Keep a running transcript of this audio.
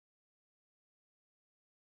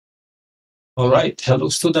All right, hello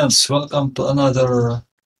students. Welcome to another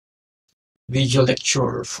video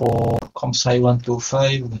lecture for ComSci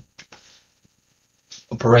 125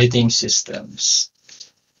 operating systems.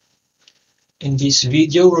 In this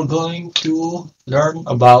video, we're going to learn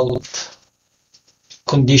about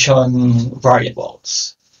condition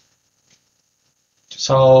variables.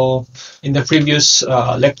 So in the previous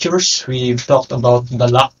lectures, we've talked about the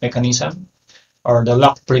lock mechanism or the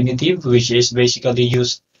lock primitive, which is basically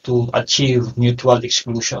used to achieve mutual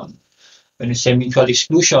exclusion. When we say mutual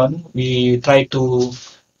exclusion, we try to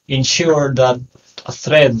ensure that a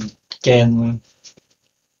thread can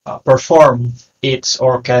perform its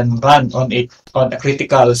or can run on it on a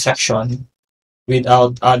critical section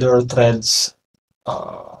without other threads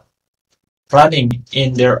uh, running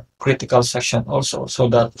in their critical section also, so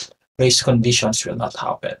that race conditions will not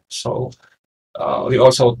happen. So we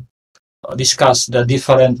also discuss the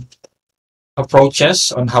different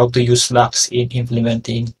approaches on how to use locks in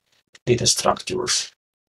implementing data structures.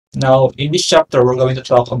 Now, in this chapter, we're going to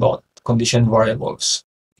talk about condition variables.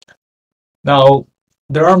 Now,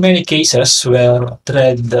 there are many cases where a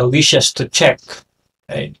thread wishes to check,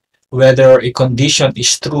 right, whether a condition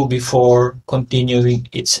is true before continuing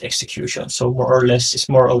its execution. So more or less, it's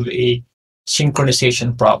more of a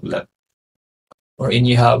synchronization problem, wherein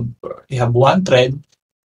you have one thread,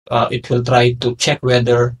 it will try to check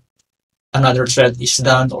whether another thread is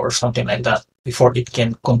done or something like that before it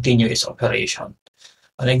can continue its operation.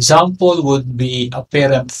 An example would be a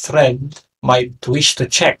parent thread might wish to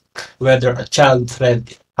check whether a child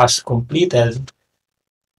thread has completed.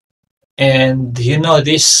 And you know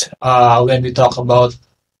this when we talk about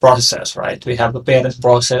processes, right? We have a parent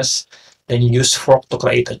process, then you use fork to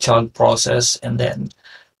create a child process, and then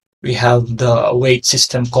we have the wait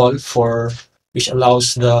system call for which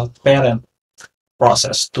allows the parent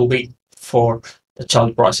process to wait for the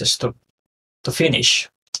child process to finish.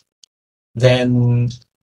 Then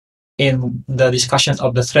in the discussion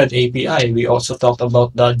of the thread API, we also talked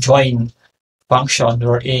about the join function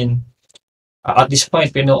wherein at this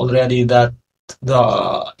point we know already that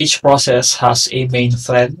each process has a main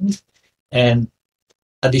thread and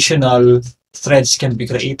additional threads can be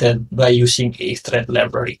created by using a thread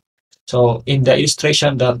library. So in the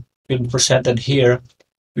illustration that will be presented here,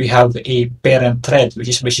 we have a parent thread, which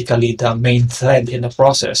is basically the main thread in the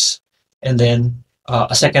process, and then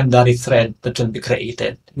a secondary thread that will be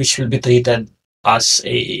created, which will be treated as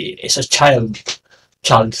a child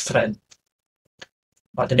thread.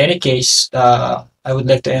 But in any case, I would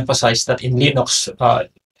like to emphasize that in Linux,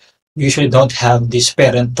 we usually don't have this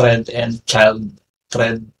parent thread and child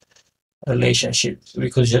thread relationship. We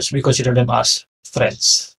consider them as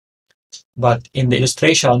threads. But in the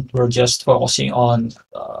illustration, we're just focusing on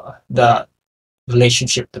the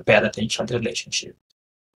relationship, the parent and child relationship.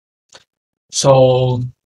 So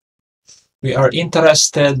we are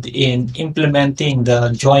interested in implementing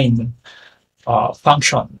the join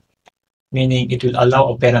function, meaning it will allow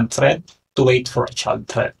a parent thread to wait for a child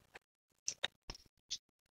thread.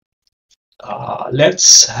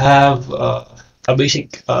 Let's have a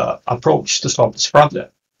basic approach to solve this problem.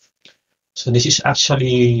 So this is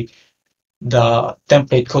actually the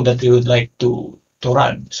template code that we would like to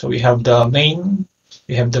run. So we have the main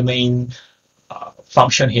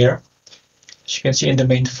function here. As you can see in the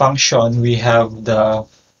main function, we have the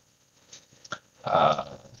uh,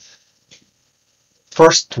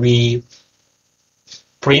 first we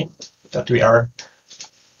print that we are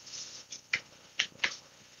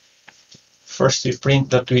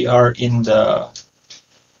in the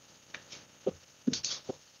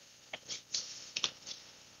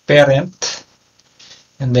parent,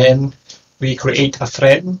 and then we create a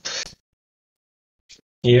thread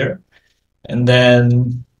here, and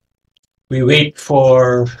then we wait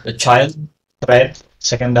for the child thread,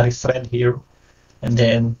 secondary thread here, and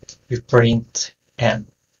then we print n.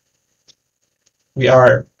 We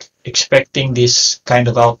are expecting this kind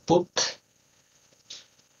of output.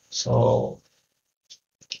 So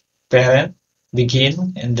parent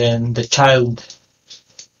begin, and then the child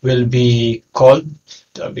will be called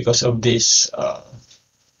because of this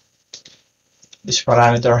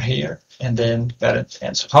parameter here, and then parent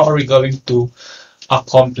end. So how are we going to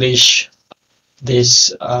accomplish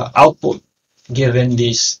this output given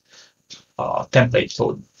this template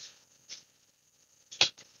code?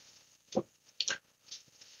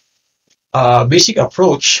 Basic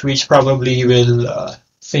approach, which probably you will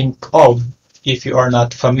think of if you are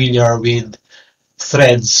not familiar with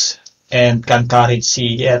threads and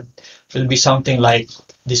concurrency yet, will be something like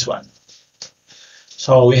this one.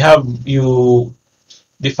 So you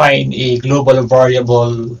define a global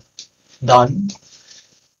variable done,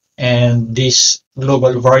 and this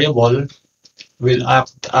global variable will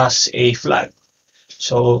act as a flag.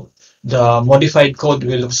 So the modified code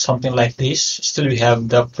will look something like this. Still, we have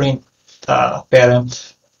the print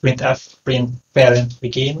parent, printf, print parent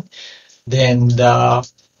begin, then the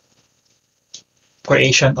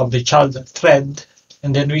creation of the child thread,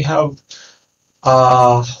 and then we have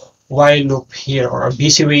a while loop here, or a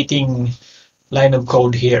busy waiting line of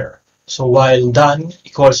code here. So while done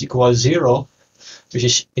equals 0, which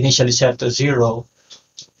is initially set to 0,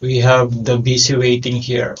 we have the busy waiting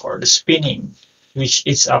here, or the spinning, which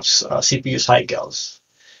eats up CPU cycles.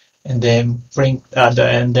 And then print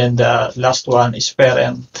and then the last one is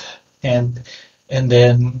parent, and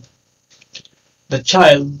then the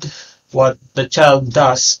child. What the child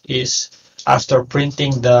does is after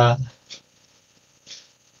printing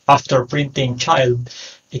child,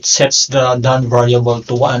 it sets the done variable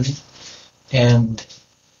to 1, and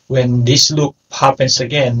when this loop happens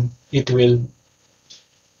again, it will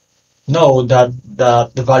know that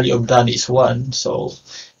the value of done is 1, so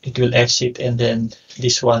it will exit, and then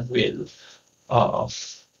this one will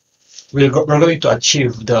we're going to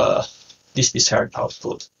achieve this desired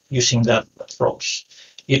output using that approach.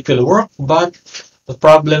 It will work, but the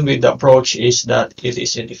problem with the approach is that it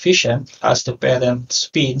is inefficient, as the parent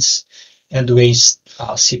spins and wastes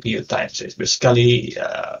CPU time. So it's basically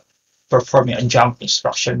performing a jump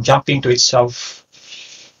instruction, jumping to itself.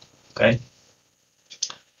 Okay,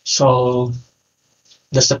 so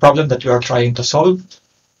that's the problem that we are trying to solve.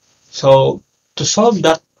 So to solve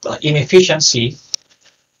that inefficiency,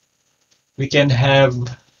 we can have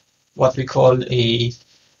what we call a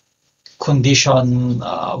condition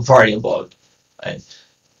variable. Right?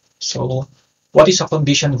 So what is a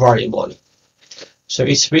condition variable? So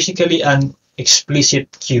it's basically an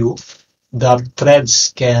explicit queue that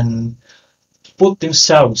threads can put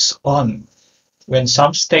themselves on when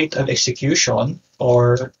some state of execution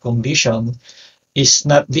or condition is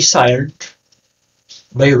not desired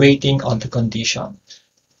by waiting on the condition.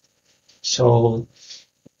 So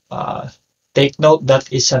take note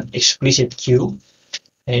that it's an explicit queue,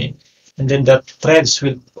 okay? And then the threads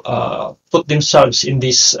will put themselves in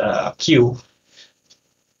this queue,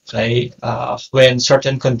 okay, when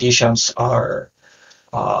certain conditions are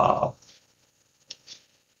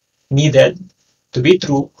needed to be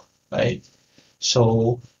true, right?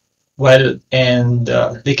 So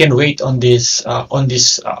they can wait on this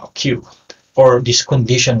queue or this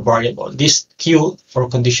condition variable. This queue or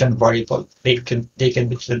condition variable, they can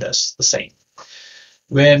be treated as the same.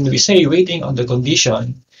 When we say waiting on the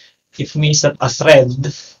condition, it means that a thread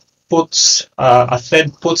puts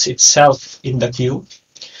itself in the queue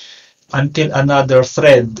until another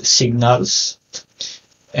thread signals,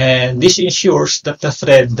 and this ensures that the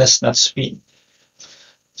thread does not spin.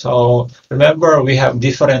 So remember, we have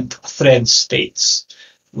different thread states.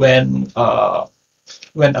 When a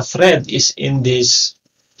thread is in this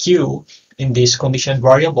queue, in this condition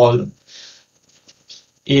variable,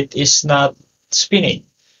 it is not spinning,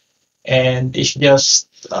 and it's just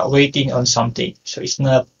waiting on something. So it's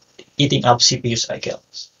not eating up CPU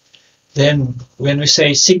cycles. Then when we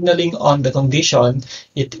say signaling on the condition,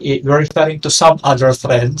 we're referring to some other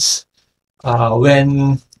threads.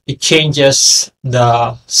 When it changes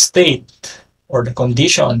the state or the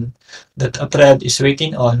condition that a thread is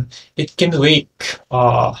waiting on, it can wake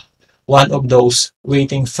one of those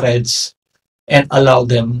waiting threads and allow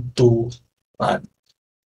them to run.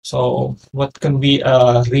 So what can be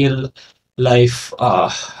a real life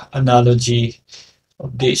analogy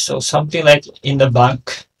of this? So something like in the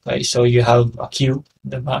bank, right? So you have a queue in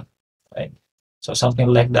the bank, right? So something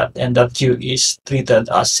like that, and that queue is treated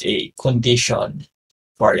as a condition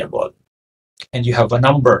variable, and you have a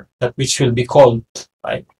number that which will be called,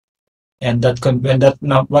 right? And when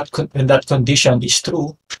that condition is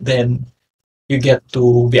true, then you get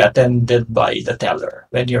to be attended by the teller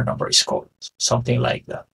when your number is called, something like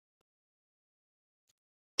that.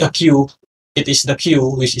 The queue, it is the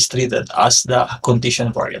queue which is treated as the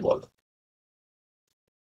condition variable.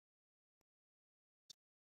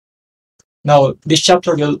 Now, this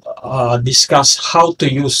chapter will discuss how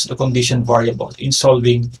to use the condition variable in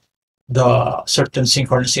solving the certain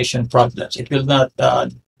synchronization problems. It will not,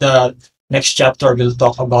 the next chapter will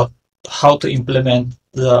talk about how to implement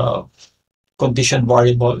the condition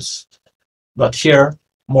variables, but here,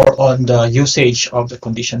 more on the usage of the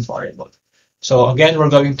condition variable. So again, we're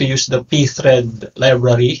going to use the pthread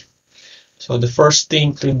library. So the first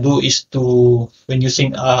thing to do is when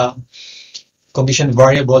using a condition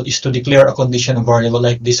variable, is to declare a condition variable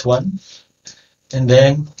like this one. And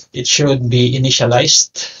then it should be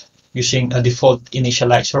initialized using a default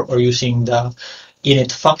initializer or using the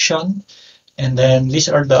init function, and then these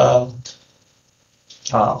are the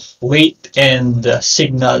wait and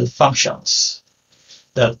signal functions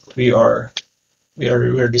that we're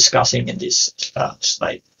discussing in this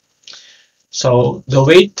slide. So the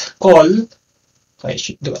wait call,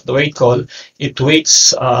 the wait call, it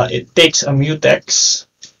waits, it takes a mutex,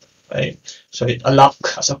 right? So it alloc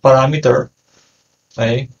as a parameter,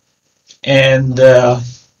 right? And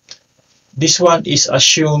this one is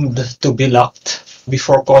assumed to be locked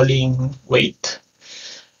before calling wait,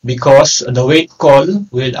 because the wait call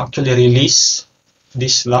will actually release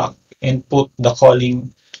this lock and put the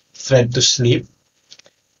calling thread to sleep.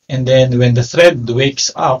 And then when the thread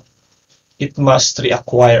wakes up, it must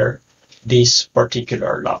reacquire this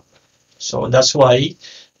particular lock. So that's why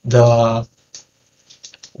the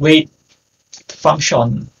wait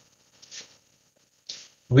function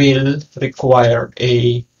will require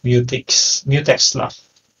a mutex lock,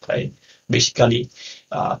 okay? Basically,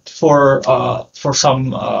 for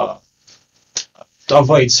some to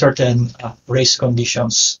avoid certain race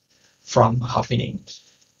conditions from happening.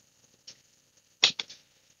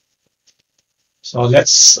 So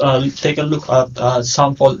let's take a look at a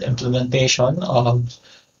sample implementation of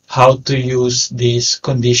how to use this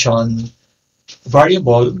condition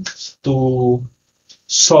variable to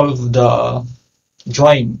solve the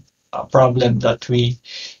join problem that we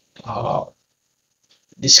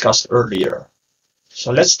discussed earlier.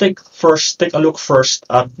 So let's take a look first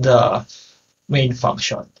at the main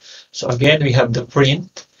function. So again, we have the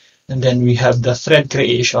print, and then we have the thread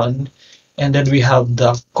creation, and then we have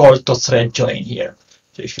the call to thread join here.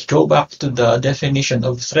 So if you go back to the definition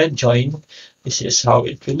of thread join, this is how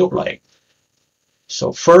it will look like.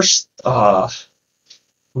 So first,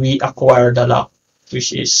 we acquire the lock,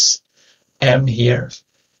 which is M here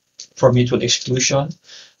for mutual exclusion.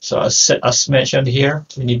 So as mentioned here,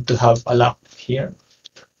 we need to have a lock here.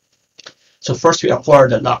 So first we acquire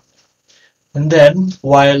the lock, and then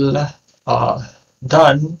while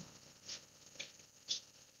done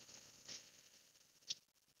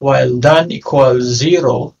equals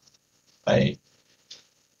 0, right?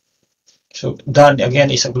 So done again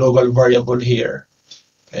is a global variable here.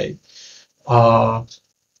 Okay,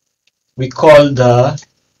 we call the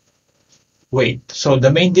wait. So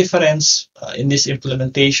the main difference in this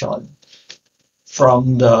implementation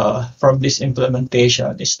from this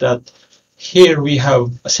implementation is that here we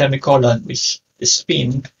have a semicolon which is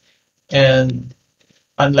spin, and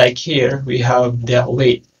unlike here we have the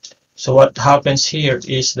wait. So what happens here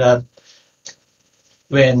is that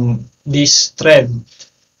when this thread,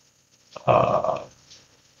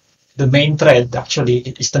 the main thread, actually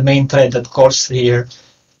it is the main thread that calls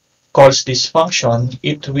this function,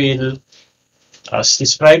 it will, as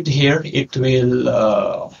described here, it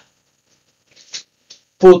will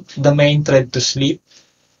put the main thread to sleep,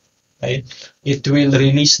 right? It will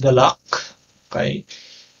release the lock, okay?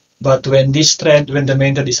 But when the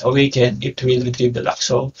main thread is awakened, it will retrieve the lock.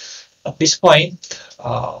 So at this point,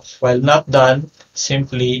 while not done,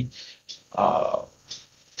 simply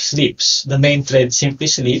sleeps. The main thread simply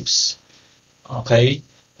sleeps, okay?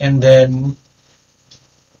 And then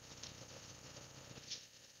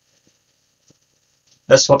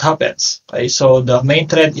that's what happens, okay? So the main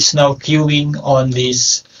thread is now queuing on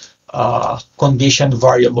this condition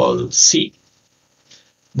variable C.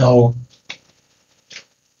 Now,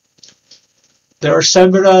 there are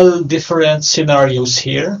several different scenarios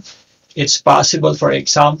here. It's possible, for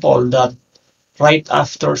example, that right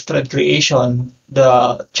after thread creation,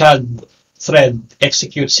 the child thread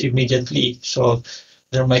executes immediately. So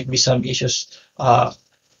there might be some issues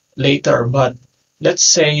later, but let's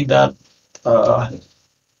say that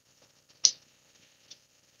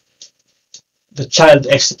the child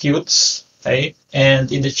executes, right?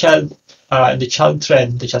 And in the child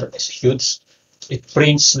thread, the child executes. It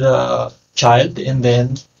prints the child, and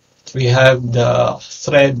then we have the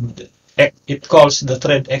thread. It calls the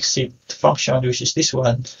thread exit function, which is this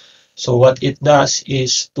one. So what it does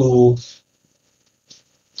is to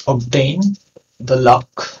obtain the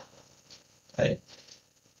lock. Okay.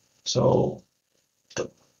 So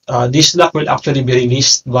this lock will actually be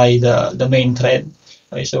released by the main thread.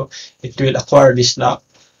 Okay, so it will acquire this lock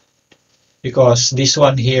because this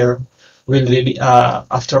one here will really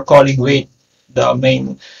after calling wait, the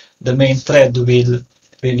main thread will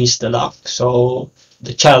release the lock. So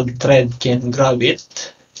the child thread can grab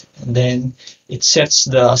it, and then it sets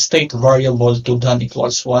the state variable to done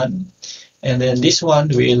equals 1, and then this one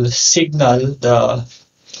will signal the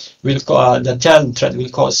child thread will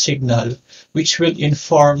call signal, which will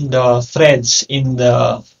inform the threads in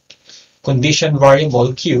the condition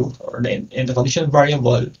variable Q, or in the condition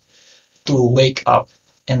variable, to wake up,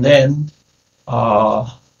 and then uh,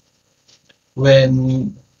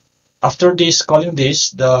 when after this calling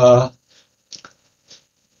this, the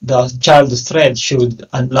child thread should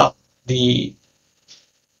unlock the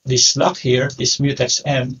this lock here, this mutex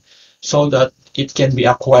m, so that it can be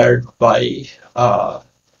acquired by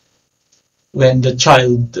when the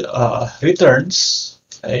child returns,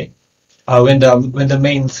 okay? When the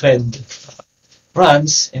main thread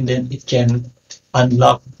runs, and then it can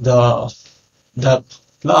unlock that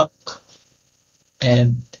lock,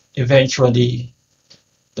 and eventually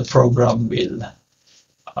the program will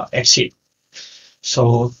exit.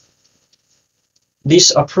 So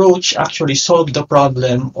this approach actually solved the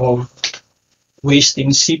problem of wasting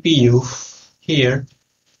CPU here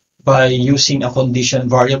by using a condition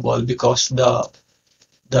variable, because the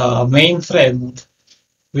main thread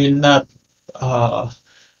will not uh,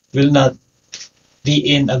 will not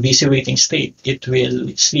be in a busy waiting state. It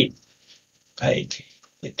will sleep. Right?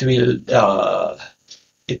 It will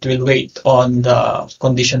it will wait on the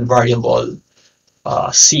condition variable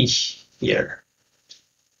C here.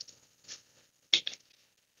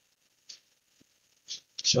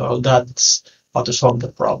 So that's how to solve the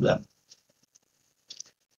problem.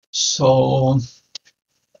 So,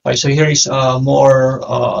 okay, so here is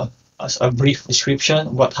more as a brief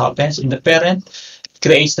description what happens in the parent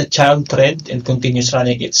creates the child thread and continues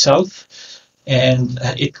running itself, and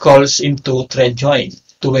it calls into thread join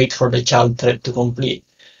to wait for the child thread to complete.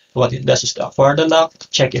 What it does is to acquire the lock,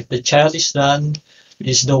 check if the child is done.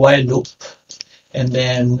 This is the while loop, and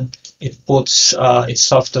then it puts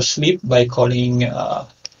itself to sleep by calling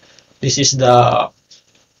this is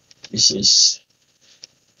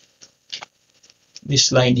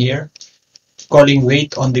this line here, calling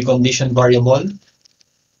wait on the condition variable,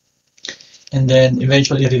 and then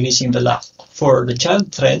eventually releasing the lock. For the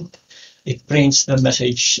child thread, it prints the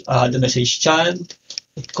message child.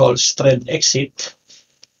 It calls thread exit,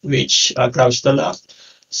 which grabs the lock,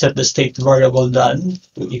 set the state variable done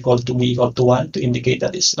to equal to be equal to 1 to indicate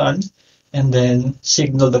that it's done, and then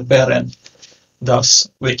signal the parent, thus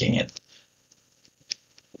waking it.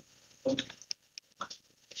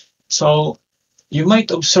 So you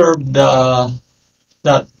might observe that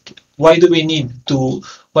why do we need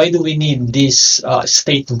this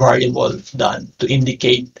state variable done to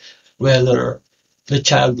indicate whether the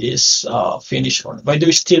child is finished or not? Why do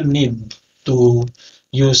we still need to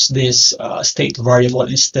use this state variable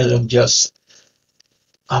instead of just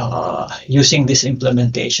using this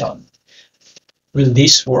implementation? Will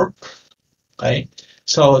this work? Okay,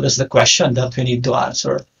 so that's the question that we need to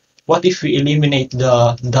answer. What if we eliminate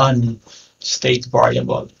the done state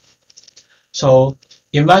variable? So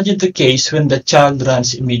imagine the case when the child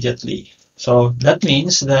runs immediately. So that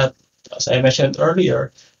means that, as I mentioned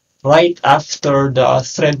earlier, right after the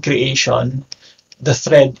thread creation, the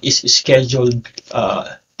thread is scheduled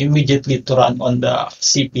immediately to run on the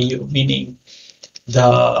CPU, meaning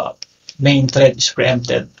the main thread is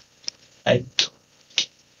preempted. Right?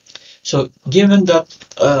 So given that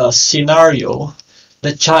scenario,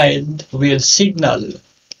 the child will signal,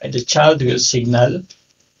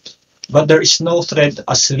 but there is no thread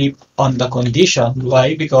asleep on the condition.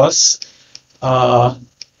 Why? Because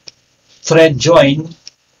thread join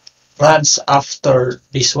runs after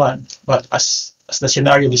this one, but as the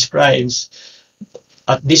scenario describes,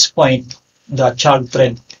 at this point the child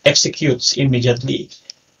thread executes immediately.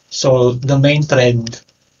 So the main thread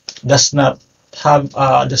does not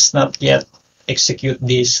yet execute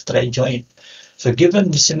this thread join. So given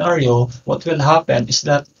the scenario, what will happen is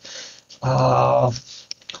that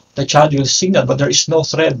the child will signal, but there is no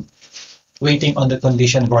thread waiting on the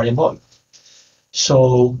condition variable.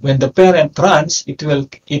 So when the parent runs, it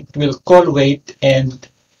will call wait and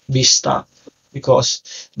be stuck, because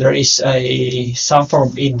there is some form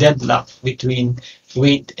of a deadlock between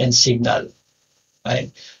wait and signal.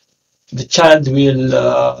 Right? The child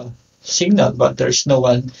will signal, but there is no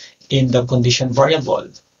one in the condition variable.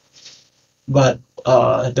 But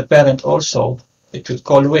the parent also, it will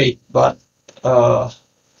call wait, but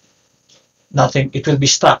nothing. It will be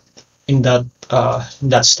stuck in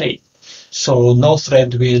that state. So no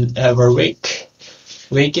thread will ever wake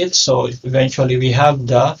it. So eventually we have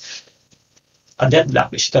a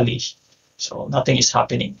deadlock basically. So nothing is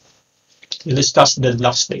happening. We'll discuss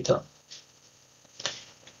deadlocks later.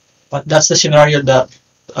 But that's the scenario that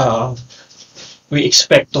we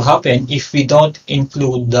expect to happen if we don't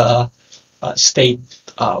include the state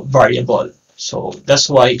variable. So that's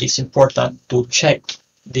why it's important to check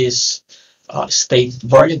this state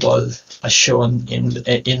variable as shown in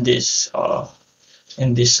this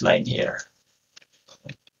line here.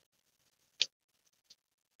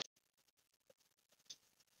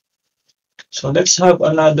 So let's have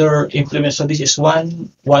another implement. So this is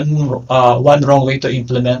one wrong way to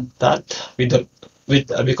implement that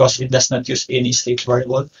because it does not use any state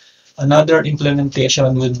variable. Another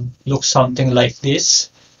implementation would look something like this.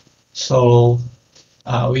 So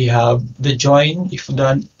we have the join. If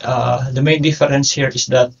done, the main difference here is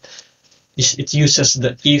that it uses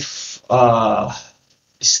the if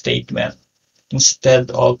statement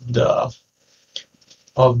instead of the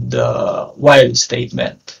while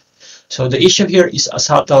statement. So the issue here is a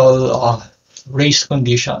subtle race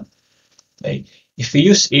condition. Okay? If we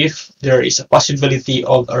use if, there is a possibility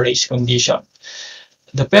of a race condition.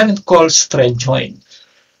 The parent calls thread join,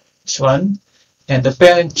 this one, and the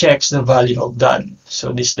parent checks the value of done.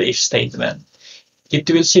 So this is the if statement.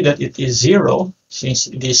 It will see that it is 0 since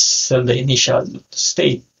it is the initial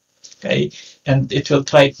state. Okay, and it will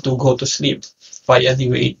try to go to sleep via the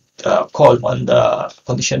wait call on the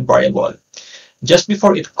condition variable. Just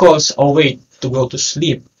before it calls await to go to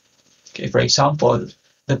sleep, okay, for example,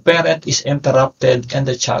 the parent is interrupted and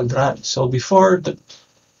the child runs. So before the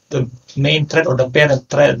main thread or the parent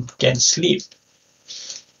thread can sleep,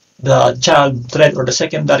 the child thread or the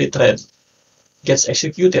secondary thread gets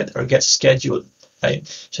executed or gets scheduled. Right?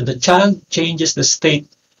 So the child changes the state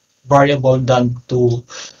variable done to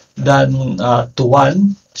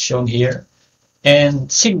 1, shown here,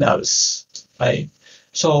 and signals. Right?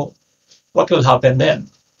 So what will happen then?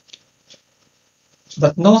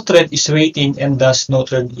 But no thread is waiting and thus no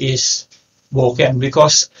thread is woken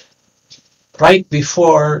because right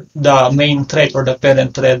before the main thread or the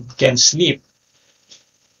parent thread can sleep,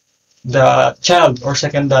 the child or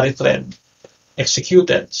secondary thread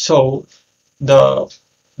executed. So the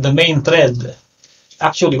main thread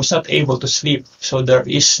actually was not able to sleep. So there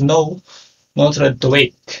is no thread to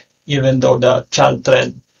wake, even though the child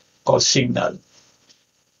thread calls signal.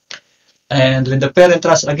 And when the parent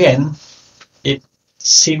runs again, it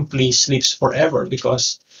simply sleeps forever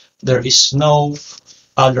because there is no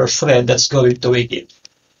other thread that's going to wake it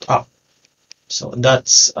up. So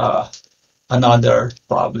that's another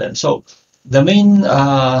problem. So the main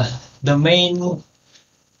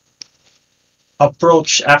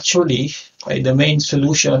approach actually, right, the main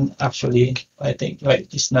solution actually, I think, right,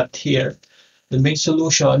 is not here. The main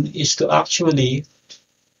solution is to actually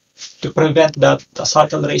to prevent that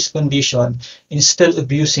subtle race condition. Instead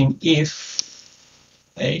of using if,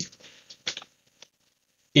 okay,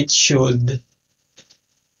 you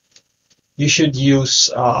should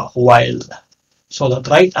use while, so that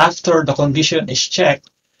right after the condition is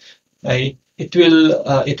checked, right, it will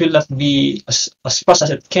not be as fast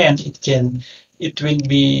as it can. It will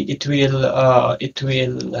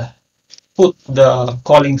put the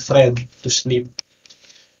calling thread to sleep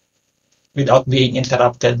without being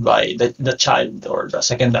interrupted by the child or the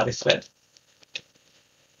secondary thread.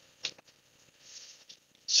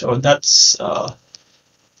 So that's how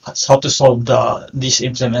to solve this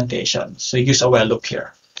implementation. So use a while loop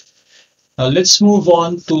here. Now let's move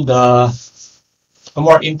on to a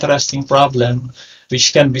more interesting problem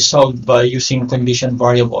which can be solved by using condition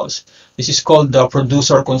variables. This is called the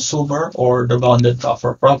producer-consumer or the bounded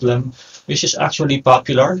buffer problem, which is actually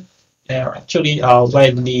popular, actually a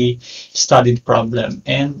widely studied problem.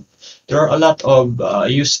 And there are a lot of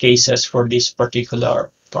use cases for this particular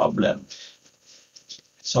problem.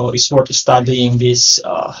 So it's worth studying this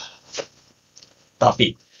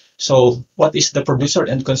topic. So what is the producer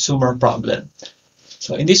and consumer problem?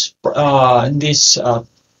 So in this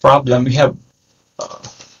problem,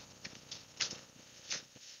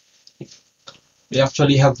 we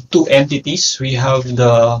actually have two entities. We have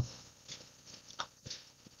the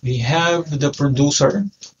producer.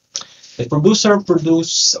 The producer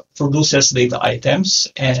produces data items,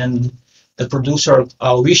 and the producer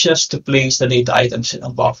wishes to place the data items in a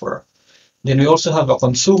buffer. Then we also have a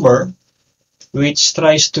consumer, which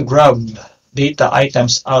tries to grab data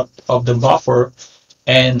items out of the buffer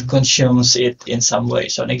and consumes it in some way.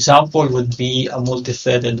 So an example would be a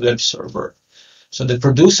multi-threaded web server. So the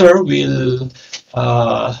producer will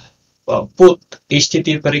put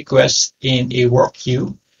HTTP requests in a work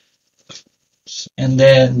queue, and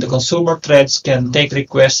then the consumer threads can take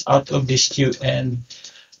requests out of this queue and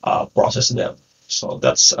process them. So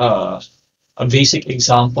that's a basic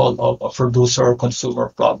example of a producer-consumer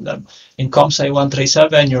problem. In ComSci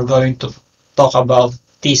 137, you're going to talk about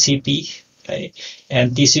TCP, okay?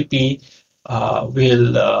 And TCP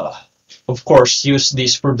will, of course, use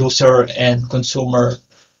this producer and consumer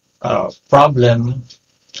problem,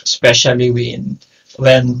 especially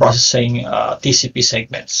when processing TCP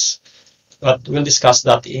segments. But we'll discuss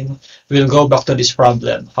that we'll go back to this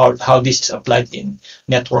problem, how this is applied in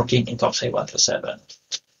networking in ComSci 137.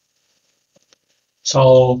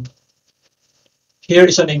 So here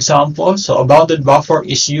is an example. So a bounded buffer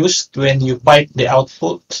is used when you pipe the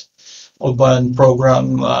output of one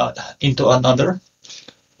program into another.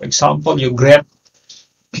 For example, you grep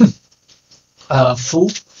foo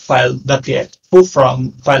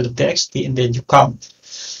from file.txt, and then you count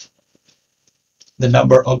the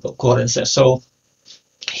number of occurrences. So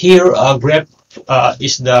here, grep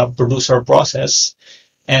is the producer process,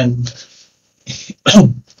 and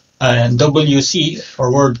and WC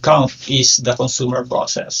or word count is the consumer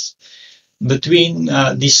process. Between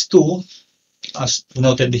these two, as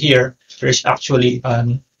noted here, there is actually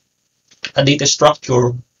a data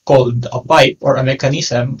structure called a pipe or a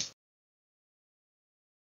mechanism.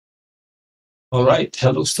 All right,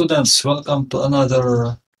 hello students, welcome to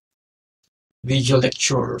another video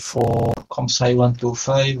lecture for ComSci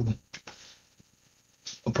 125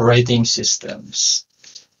 operating systems.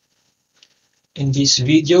 In this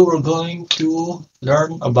video, we're going to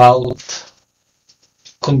learn about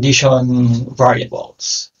condition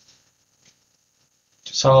variables.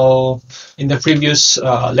 So in the previous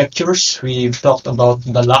lectures, we've talked about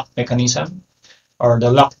the lock mechanism or the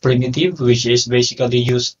lock primitive, which is basically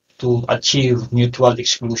used to achieve mutual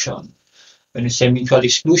exclusion. When we say mutual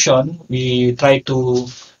exclusion, we try to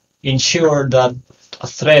ensure that a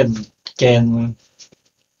thread can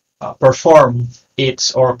perform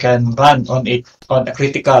its or can run on it on a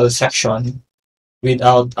critical section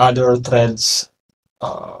without other threads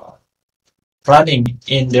uh, running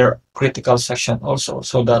in their critical section also,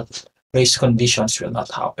 so that race conditions will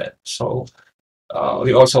not happen. So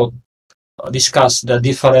we also discuss the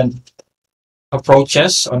different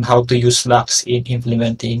approaches on how to use locks in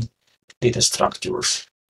implementing data structures.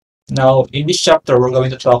 Now, in this chapter, we're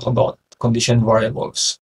going to talk about condition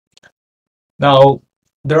variables. Now,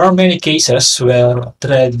 there are many cases where a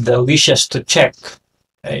thread wishes to check,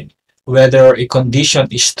 right, whether a condition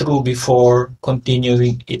is true before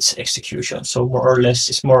continuing its execution. So more or less,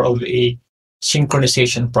 it's more of a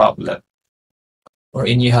synchronization problem,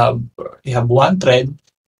 wherein you have one thread,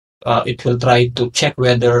 it will try to check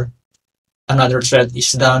whether another thread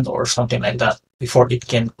is done or something like that before it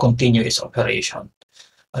can continue its operation.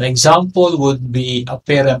 An example would be a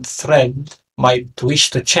parent thread might wish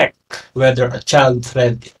to check whether a child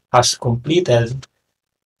thread has completed.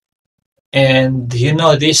 And you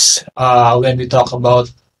know this when we talk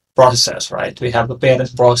about processes, right? We have a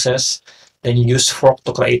parent process, then you use fork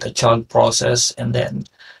to create a child process, and then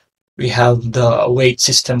we have the wait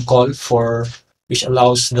system call for which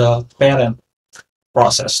allows the parent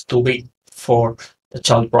process to wait for the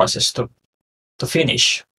child process to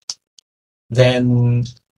finish. Then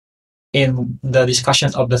in the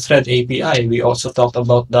discussion of the thread API, we also talked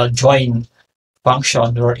about the join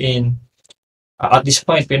function, wherein at this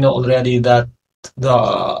point we know already that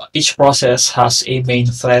each process has a main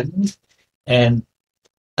thread, and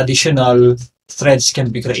additional threads can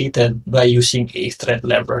be created by using a thread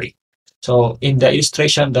library. So in the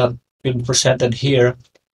illustration that will be presented here,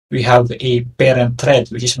 we have a parent thread,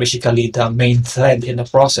 which is basically the main thread in the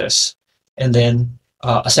process, and then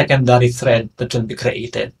a secondary thread that will be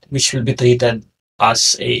created, which will be treated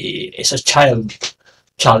as a child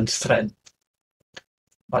thread.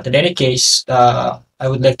 But in any case, I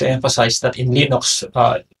would like to emphasize that in Linux,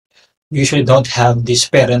 we usually don't have this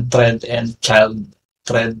parent thread and child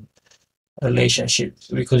thread relationship.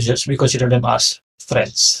 We consider them as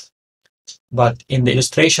threads. But in the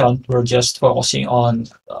illustration, we're just focusing on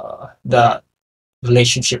the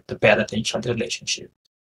relationship, the parent and child relationship.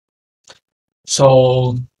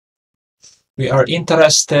 So we are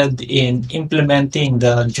interested in implementing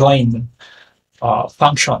the join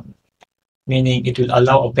function, meaning it will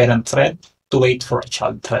allow a parent thread to wait for a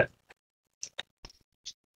child thread.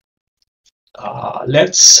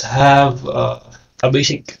 Let's have a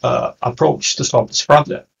basic approach to solve this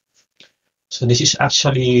problem. So this is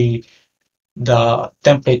actually the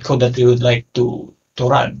template code that we would like to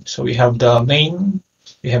run. So we have the main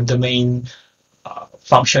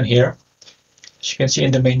function here. As you can see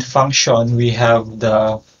in the main function, we have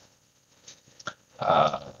the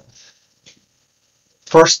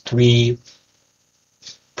first we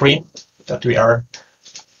print that we are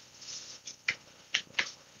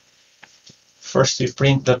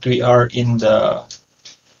in the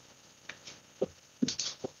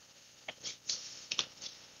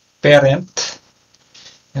parent,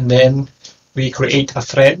 and then we create a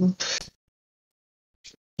thread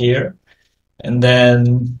here, and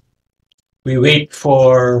then we wait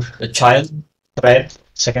for the child thread,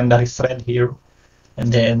 secondary thread here,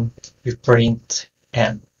 and then we print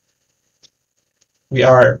n. We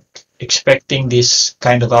are expecting this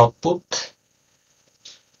kind of output.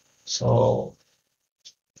 So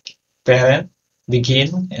parent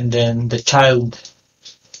begin, and then the child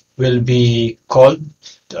will be called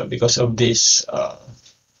because of this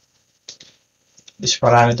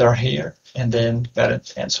parameter here, and then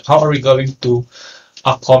parent end. So how are we going to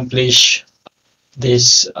accomplish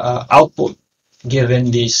this output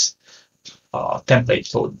given this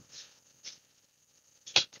template code?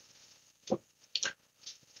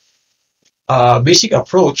 Basic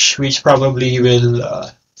approach, which probably you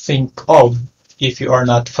will think of if you are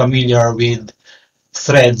not familiar with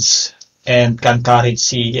threads and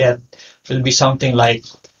concurrency yet, will be something like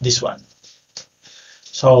this one.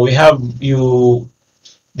 So we have you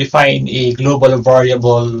define a global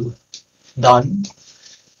variable done,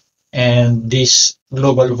 and this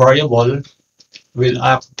global variable will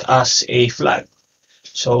act as a flag.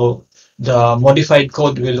 So the modified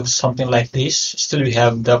code will look something like this. Still we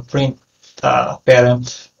have the print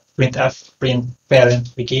parent, printf, print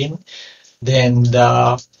parent begin, then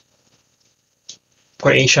the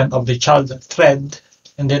creation of the child thread,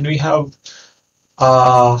 and then we have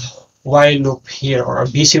a while loop here, or a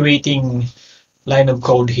busy waiting line of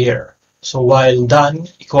code here. So while done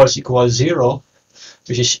equals 0,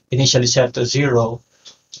 which is initially set to 0,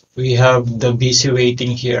 we have the busy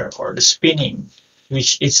waiting here, or the spinning,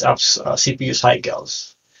 which eats up CPU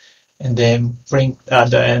cycles. And then print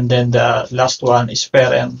and then the last one is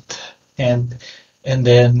parent, and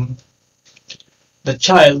then the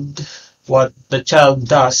child. What the child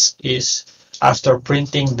does is after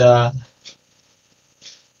printing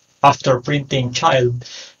child,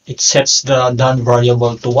 it sets the done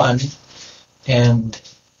variable to 1, and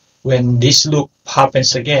when this loop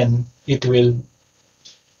happens again, it will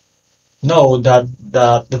know that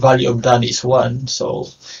the value of done is 1, so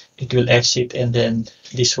it will exit, and then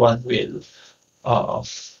this one will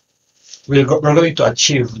we're going to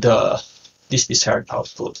achieve this desired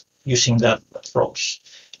output using that approach.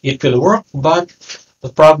 It will work, but the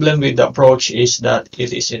problem with the approach is that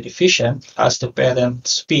it is inefficient, as the parent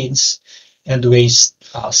spins and wastes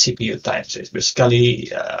CPU time. So it's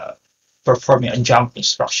basically performing a jump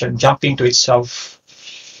instruction, jumping to itself.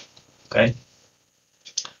 Okay,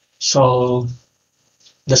 so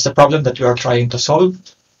that's the problem that we are trying to solve.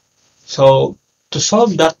 So to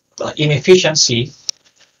solve that inefficiency,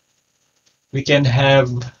 we can have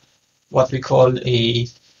what we call a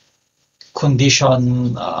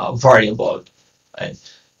condition variable. Right?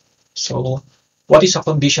 So what is a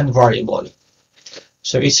condition variable?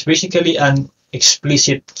 So it's basically an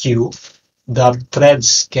explicit queue that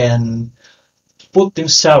threads can put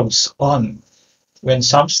themselves on when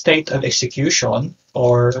some state of execution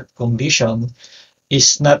or condition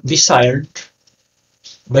is not desired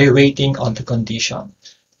by waiting on the condition.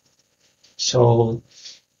 So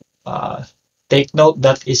take note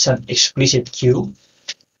that it's an explicit queue,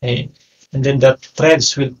 okay? And then the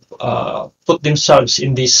threads will put themselves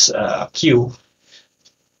in this queue,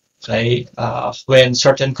 okay, when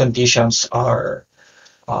certain conditions are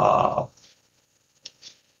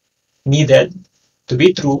needed to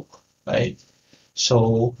be true, right?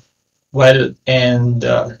 So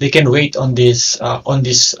they can wait on this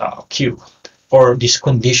queue or this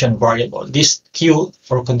condition variable. This queue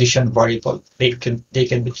or condition variable, they can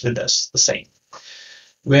be treated as the same.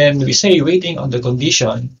 When we say waiting on the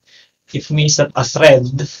condition, it means that a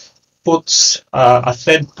thread puts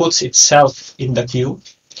itself in the queue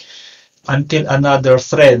until another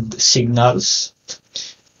thread signals,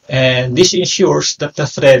 and this ensures that the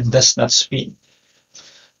thread does not spin.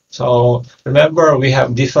 So remember, we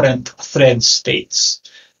have different thread states.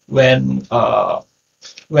 When a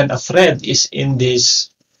thread is in this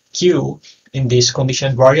queue, in this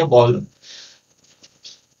condition variable,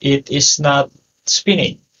 it is not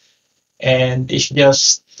spinning, and it's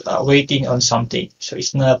just waiting on something. So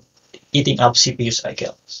it's not eating up CPU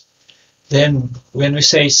cycles. Then when we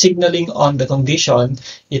say signaling on the condition,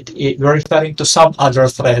 we're referring to some other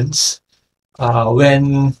threads.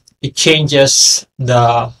 When it changes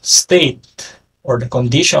the state or the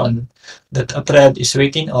condition that a thread is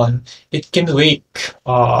waiting on, it can wake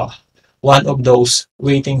one of those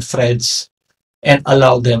waiting threads and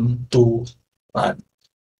allow them to run.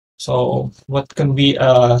 So what can be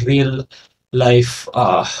a real life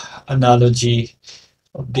analogy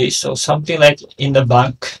of this? So something like in the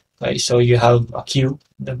bank, right? So you have a queue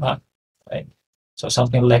in the bank, right? So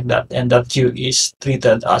something like that, and that queue is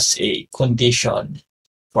treated as a condition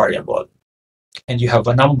variable, and you have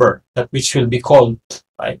a number which will be called,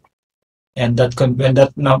 right? And when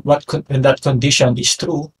that condition is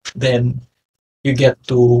true, then you get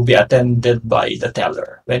to be attended by the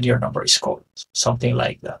teller when your number is called, something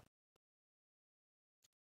like that.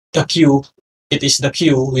 The queue it is the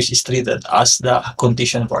Q which is treated as the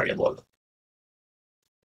condition variable.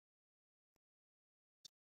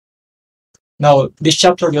 Now, this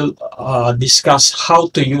chapter will discuss how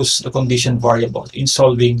to use the condition variable in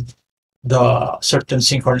solving the certain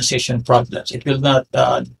synchronization problems. It will not,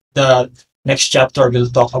 the next chapter will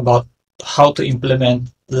talk about how to implement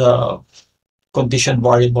the condition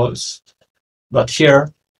variables, but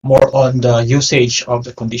here more on the usage of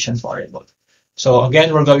the condition variable. So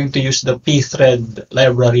again, we're going to use the pthread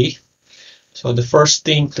library. So the first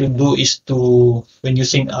thing to do is to, when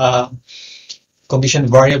using a condition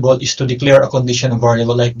variable, is to declare a condition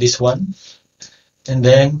variable like this one, and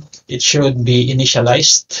then it should be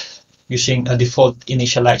initialized using a default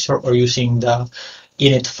initializer or using the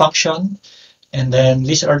init function. And then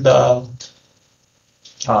these are the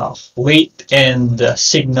wait and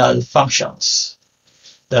signal functions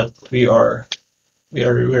that we're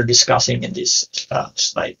discussing in this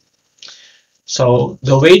slide. So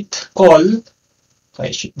the wait call,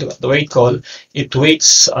 the wait call, it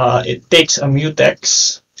waits, it takes a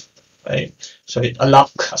mutex, right? So it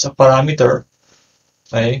alloc as a parameter,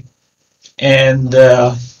 right? And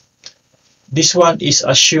this one is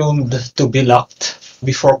assumed to be locked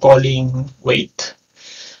before calling wait,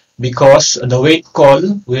 because the wait call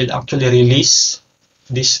will actually release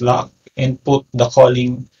this lock and put the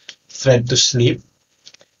calling thread to sleep.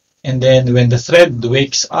 And then when the thread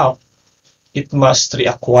wakes up, it must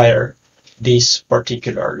reacquire this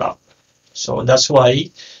particular lock. So that's why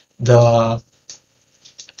the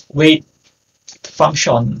wait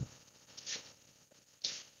function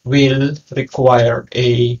will require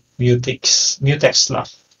a mutex lock,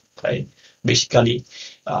 right? Basically,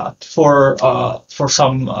 for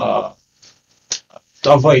some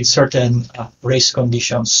to avoid certain race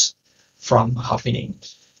conditions from happening.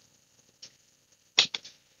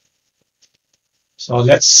 So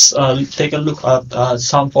let's take a look at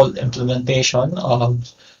sample implementation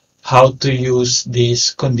of how to use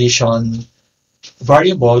this condition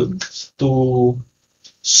variable to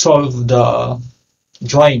solve the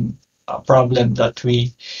join problem that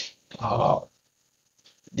we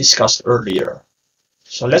discussed earlier.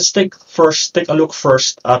 So let's take a look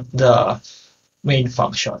first at the main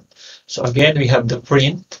function. So again, we have the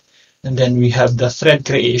print, and then we have the thread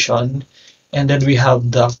creation, and then we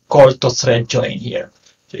have the call to thread join here.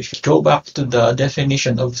 So if you go back to the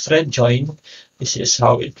definition of thread join, this is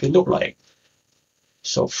how it will look like.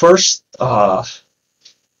 So first,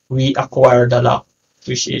 we acquire the lock,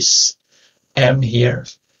 which is M here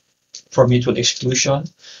for mutual exclusion.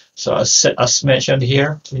 So as mentioned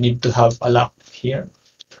here, we need to have a lock here.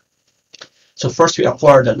 So first we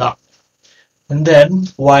acquire the lock, and then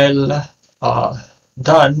while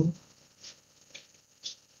done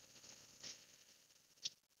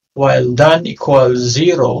equals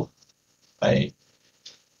 0, right?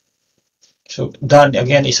 So done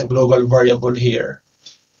again is a global variable here.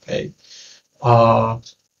 Okay,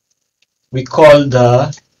 we call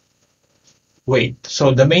the wait.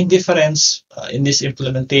 So the main difference in this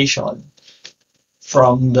implementation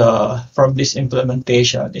from this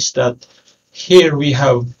implementation is that here we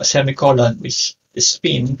have a semicolon which is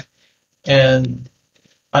spin, and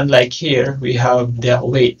unlike here we have the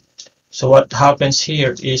wait. So what happens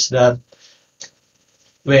here is that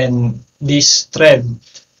when this thread,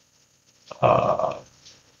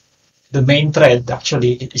 the main thread,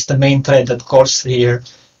 actually it is the main thread that calls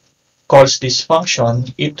this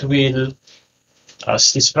function, it will,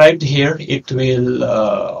 as described here, it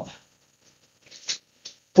will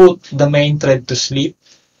put the main thread to sleep,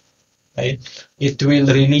 right? It will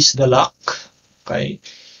release the lock, okay?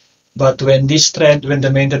 But when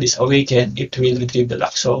the main thread is awakened, it will retrieve the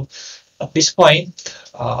lock. So at this point,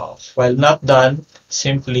 while not done,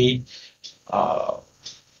 simply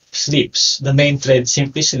sleeps. The main thread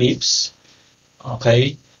simply sleeps,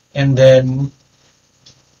 okay? And then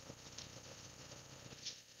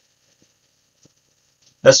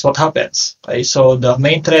that's what happens. Okay? So the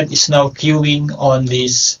main thread is now queuing on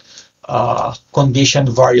this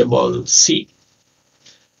condition variable C.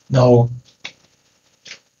 Now,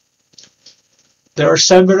 there are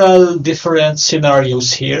several different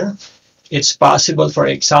scenarios here. It's possible, for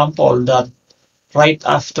example, that right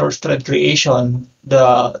after thread creation,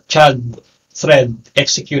 the child thread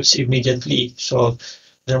executes immediately. So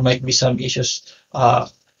there might be some issues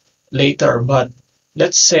later, but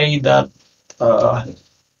let's say that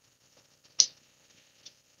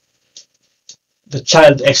the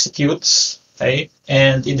child executes, right?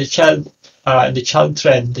 And in the child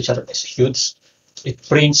thread, the child executes, it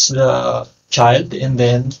prints the child, and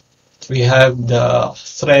then we have the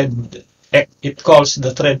thread, it calls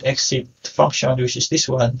the thread exit function, which is this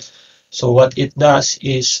one, So what it does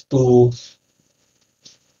is to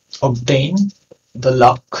obtain the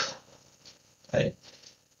lock. Okay?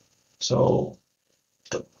 So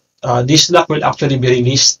this lock will actually be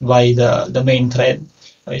released by the main thread.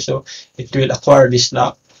 Okay? So it will acquire this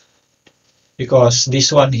lock because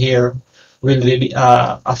this one here will really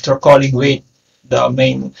after calling wait, the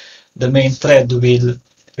main thread will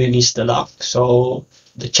release the lock. So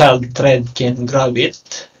the child thread can grab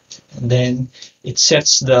it, and then it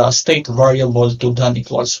sets the state variable to done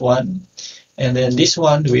equals 1, and then this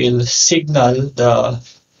one will signal the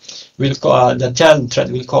child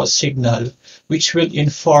thread will cause signal, which will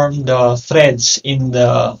inform the threads in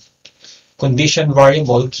the condition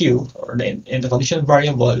variable q, or in the condition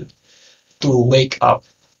variable, to wake up.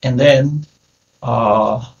 And then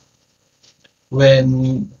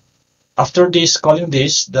when after this calling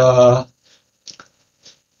this, the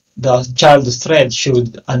child thread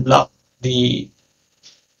should unlock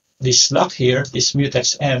this lock here, this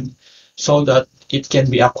mutex m, so that it can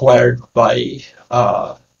be acquired by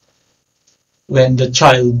when the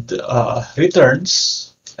child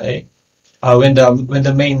returns. Okay? When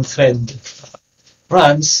the main thread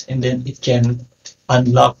runs, and then it can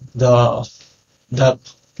unlock that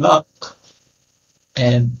lock,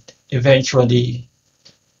 and eventually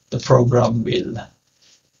the program will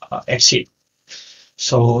exit.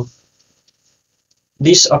 So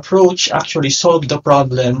this approach actually solved the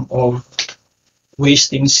problem of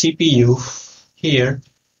wasting CPU here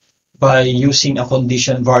by using a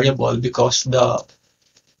condition variable, because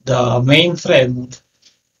the main thread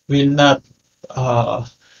will not uh,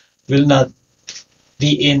 will not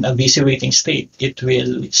be in a busy waiting state. It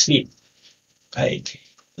will sleep. Right?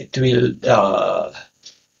 It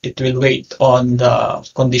will wait on the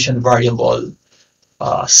condition variable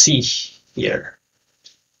C here.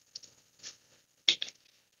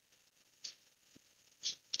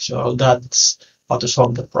 So that's how to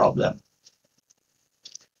solve the problem.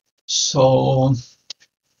 So,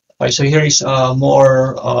 so here is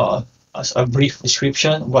as a brief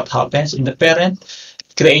description of what happens. In the parent,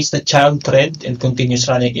 creates the child thread and continues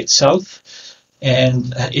running itself,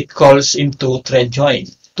 and it calls into thread join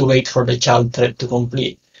to wait for the child thread to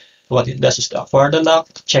complete. What it does is to acquire the lock,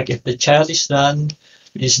 check if the child is done,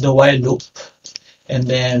 which is the while loop, and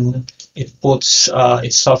then it puts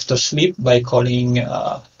itself to sleep by calling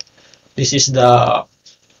this is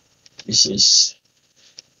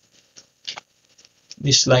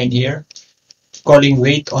this line here, calling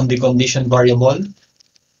wait on the condition variable,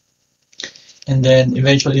 and then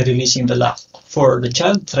eventually releasing the lock. For the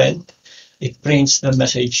child thread, it prints the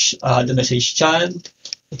message child.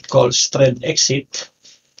 It calls thread exit,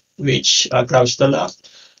 which grabs the lock,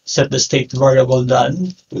 set the state variable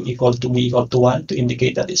done to be equal to 1 to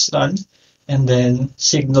indicate that it's done, and then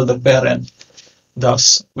signal the parent,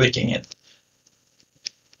 thus waking it.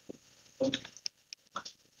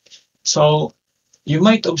 So you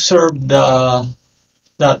might observe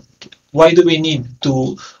that why do we need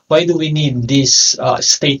this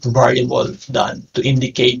state variable done to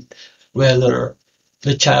indicate whether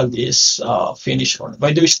the child is finished or not?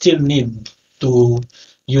 Why do we still need to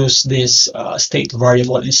use this state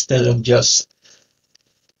variable instead of just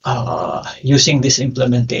using this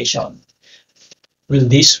implementation? Will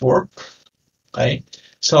this work? Okay,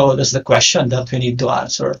 so that's the question that we need to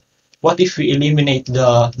answer. What if we eliminate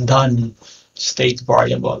the done state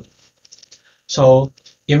variable? So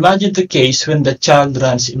imagine the case when the child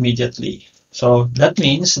runs immediately. So that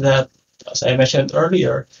means that, as I mentioned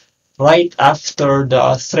earlier, right after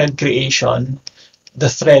the thread creation, the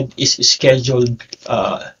thread is scheduled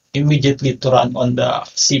immediately to run on the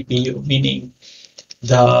CPU, meaning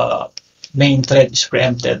the main thread is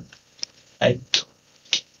preempted. Right?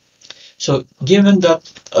 So given that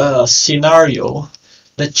scenario,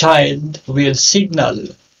 the child will signal,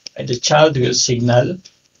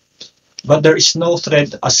 but there is no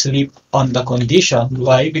thread asleep on the condition.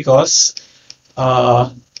 Why? Because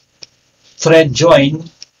thread join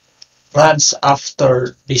runs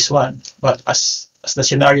after this one, but as the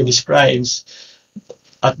scenario describes,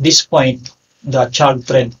 at this point the child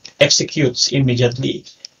thread executes immediately.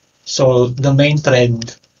 So the main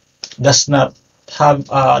thread does not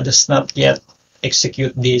yet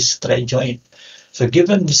execute this thread join. So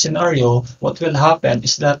given the scenario, what will happen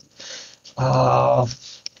is that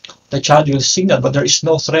the child will signal, but there is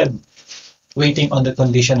no thread waiting on the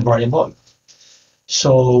condition variable.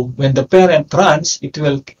 So when the parent runs, it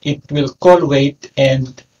will call wait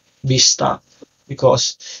and be stuck,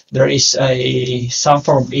 because there is some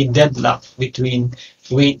form of a deadlock between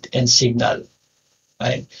wait and signal.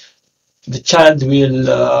 Right? The child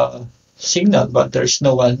will signal, but there is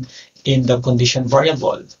no one in the condition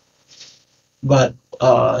variable. but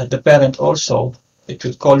the parent also, it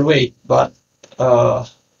will call wait, but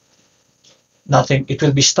nothing, it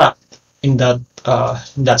will be stuck in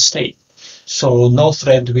that state. So no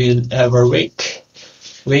thread will ever wake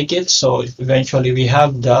it. So eventually we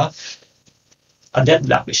have a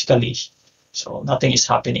deadlock basically. So nothing is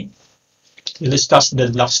happening. We'll discuss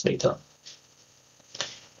deadlocks later.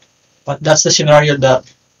 But that's the scenario that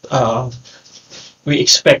we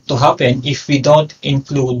expect to happen if we don't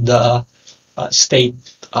include the state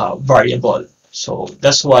variable. So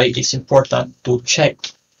that's why it's important to check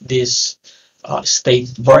this state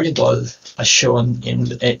variable as shown in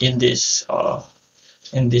this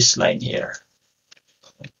line here.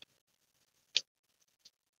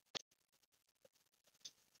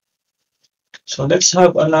 So let's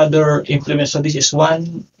have another implement. So this is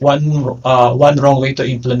one wrong way to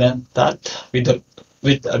implement that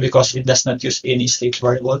because it does not use any state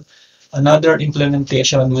variable. Another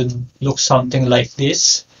implementation would look something like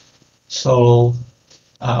this. So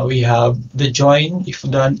we have the join. If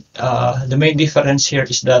done, the main difference here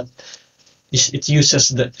is that it uses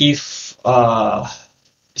the if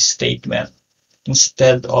statement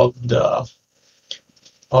instead of the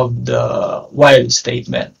while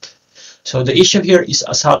statement. So the issue here is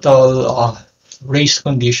a subtle race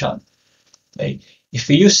condition. Okay? If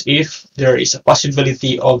we use if, there is a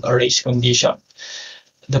possibility of a race condition.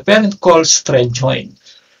 The parent calls thread join,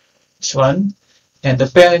 this one, and the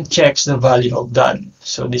parent checks the value of done.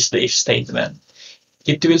 So this is the if statement.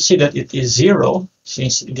 It will see that it is 0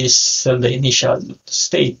 since it is the initial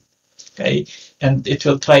state. Okay, and it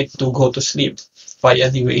will try to go to sleep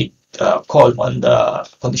via the wait call on the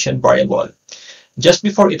condition variable. Just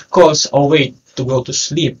before it calls await to go to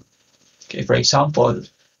sleep, okay, for example,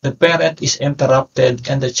 the parent is interrupted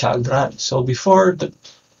and the child runs. So before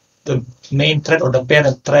the main thread or the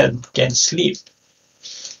parent thread can sleep,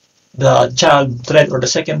 the child thread or the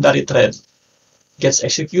secondary thread gets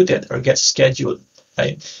executed or gets scheduled.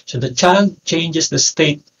 Right? So the child changes the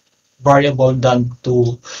state variable done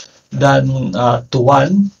to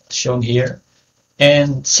 1, shown here,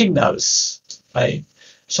 and signals. Right?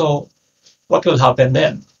 So what will happen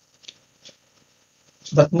then?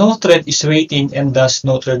 But no thread is waiting and thus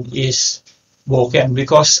no thread is woken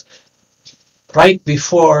because right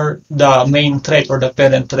before the main thread or the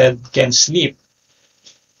parent thread can sleep,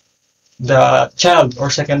 the child or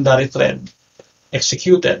secondary thread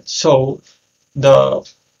executed. So the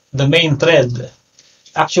main thread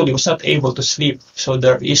actually was not able to sleep. So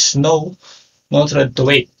there is no thread to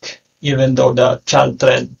wake, even though the child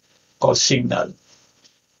thread calls signal.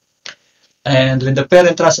 And when the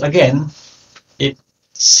parent runs again, it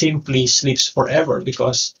simply sleeps forever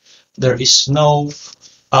because there is no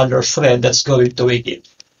other thread that's going to wake it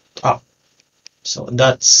up. So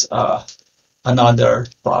that's another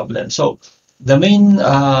problem. So the main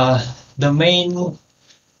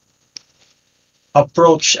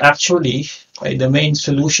approach actually, right, the main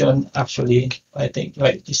solution actually, I think,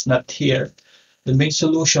 right, is not here. The main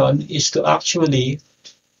solution is to actually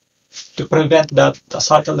to prevent that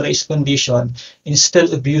subtle race condition.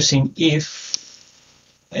 Instead of using if,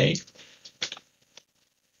 okay,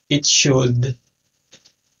 you should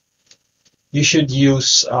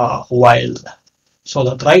use while, so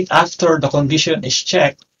that right after the condition is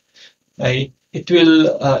checked, right, it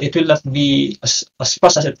will not be as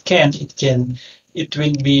fast as it can. It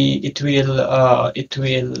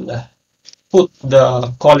will put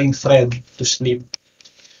the calling thread to sleep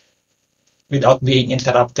without being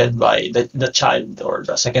interrupted by the child or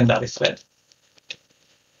the secondary thread.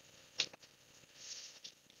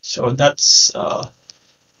 So that's how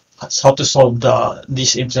to solve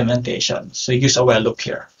this implementation. So use a while loop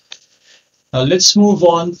here. Now let's move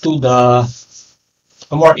on to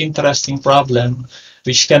a more interesting problem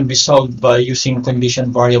which can be solved by using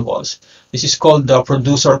condition variables. This is called the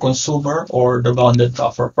producer-consumer or the bounded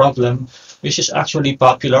buffer problem, which is actually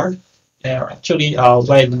popular, actually a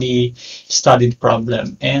widely studied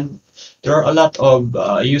problem, and there are a lot of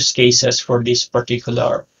use cases for this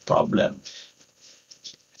particular problem.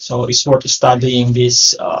 So it's worth studying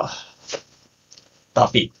this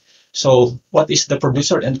topic. So what is the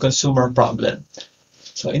producer and consumer problem?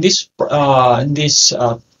 So in this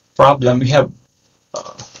problem, we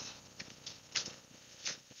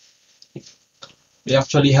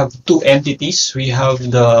actually have two entities. We have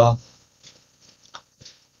the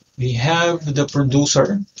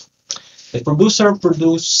producer. The producer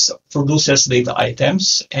produces data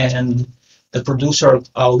items, and the producer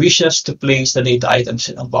wishes to place the data items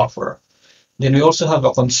in a buffer. Then we also have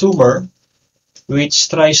a consumer, which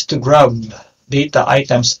tries to grab data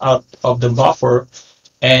items out of the buffer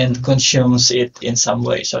and consumes it in some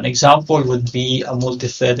way. So an example would be a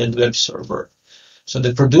multi-threaded web server. So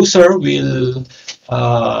the producer will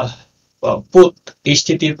put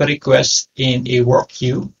HTTP requests in a work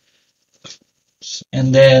queue,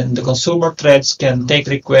 and then the consumer threads can take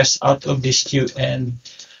requests out of this queue and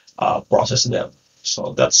process them.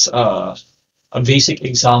 So that's a basic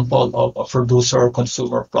example of a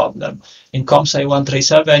producer-consumer problem. In ComSci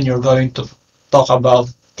 137, you're going to talk about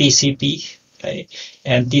TCP, okay?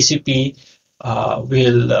 And TCP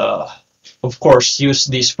will, of course, use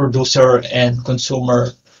this producer and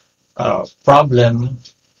consumer problem,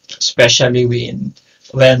 especially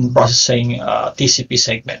when processing TCP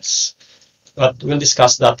segments. But we'll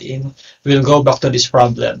discuss that we'll go back to this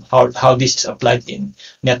problem, how this is applied in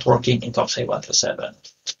networking in ComSci 137.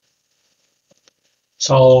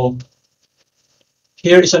 So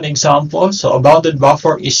here is an example. So a bounded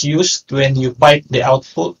buffer is used when you pipe the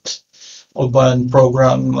output of one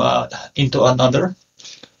program into another.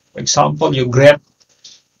 For example, you grep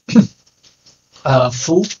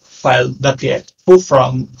foo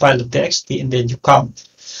from file.txt, and then you count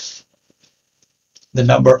the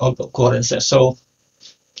number of occurrences. So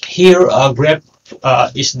here grep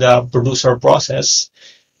is the producer process,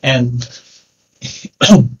 and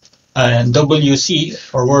and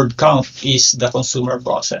WC, or word count, is the consumer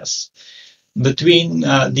process. Between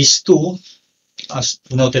these two, as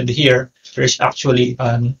noted here, there is actually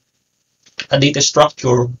a data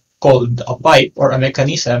structure called a pipe, or a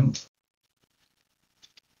mechanism,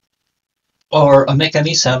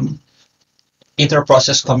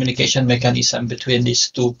 inter-process communication mechanism between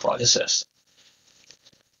these two processes.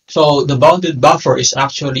 So the bounded buffer is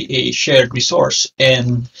actually a shared resource,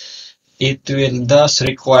 and it will thus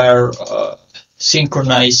require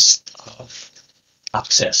synchronized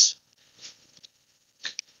access.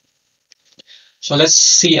 So let's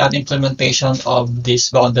see an implementation of this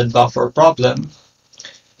bounded buffer problem.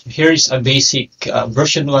 Here is a basic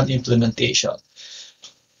version 1 implementation.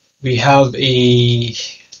 We have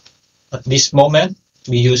at this moment,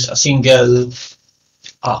 we use a single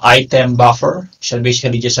item buffer, which is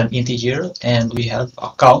basically just an integer, and we have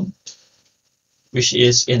a count, which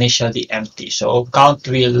is initially empty. So count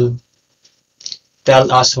will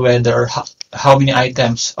tell us how many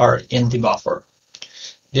items are in the buffer.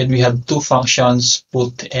 Then we have two functions,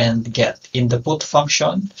 put and get. In the put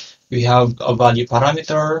function, we have a value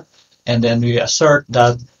parameter, and then we assert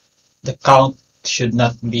that the count should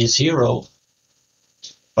not be 0,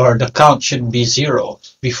 or the count should be 0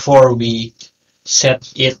 before we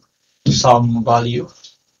set it to some value.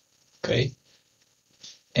 Okay.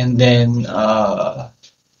 And then,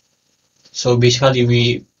 so basically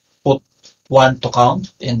we put 1 to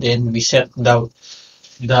count, and then we set the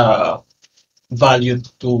value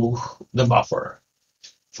to the buffer.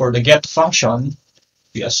 For the get function,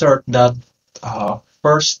 we assert that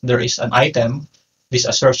first there is an item. This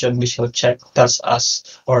assertion tells us,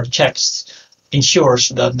 or ensures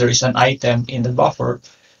that there is an item in the buffer.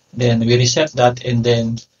 Then we reset that, and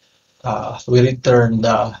then we return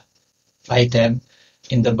the item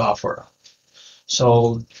in the buffer.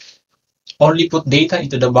 So only put data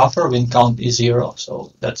into the buffer when count is 0.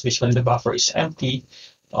 So that's basically the buffer is empty,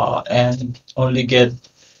 and only get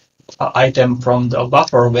an item from the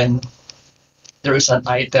buffer when there is an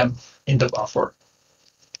item in the buffer.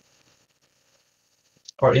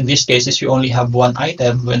 Or in these cases, you only have one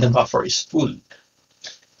item when the buffer is full.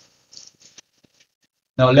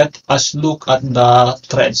 Now let us look at the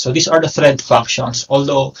threads. So these are the thread functions,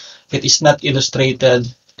 although it is not illustrated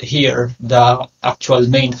here, the actual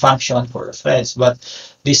main function for the threads, but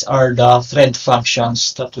these are the thread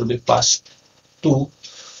functions that will be passed to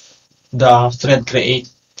the thread create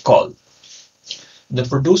call. The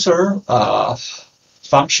producer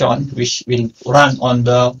function, which will run on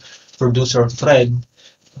the producer thread,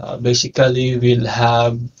 basically will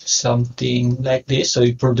have something like this.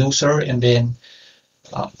 So producer, and then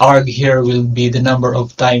arg here will be the number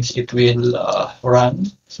of times it will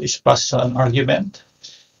run. So it's passed an argument,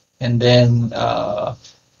 and then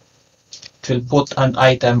it will put an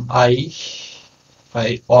item I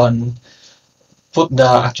on, put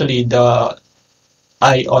the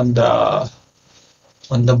I on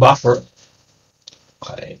the buffer.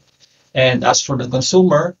 Okay. And as for the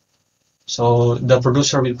consumer, so the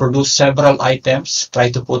producer will produce several items,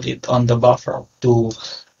 try to put it on the buffer. To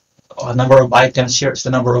a number of items here is the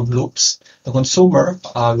number of loops. The consumer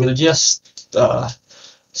will just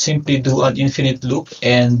simply do an infinite loop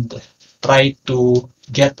and try to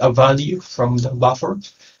get a value from the buffer,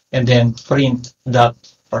 and then print that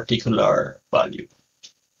particular value.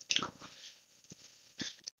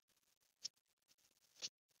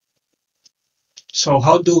 So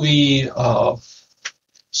how do we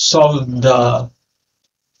solve the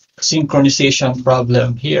synchronization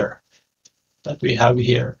problem here that we have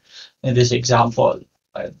here in this example?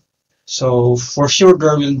 Right? So for sure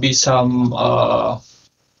there will be some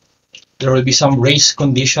race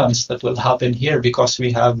conditions that will happen here because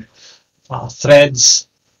we have threads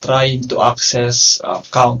trying to access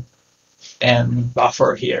count and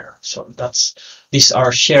buffer here. So these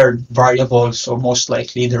are shared variables, so most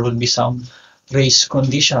likely there will be some race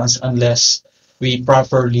conditions unless we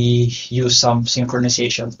properly use some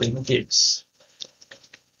synchronization primitives.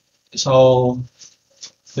 So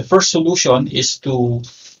the first solution is to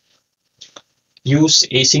use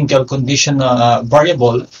a single condition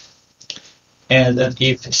variable and an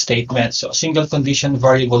if statement. So a single condition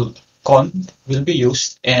variable con will be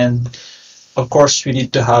used, and of course we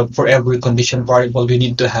need to have, for every condition variable, we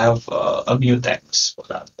need to have a mutex for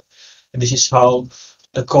that. And this is how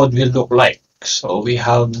the code will look like. So we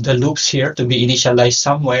have the loops here to be initialized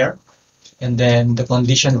somewhere, and then the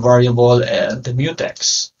condition variable and the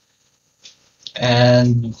mutex.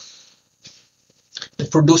 And the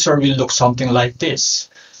producer will look something like this.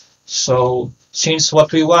 So since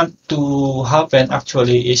what we want to happen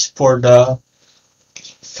actually is for the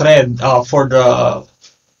thread,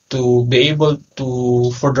 to be able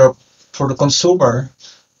to, for the consumer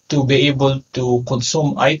to be able to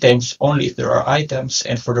consume items only if there are items,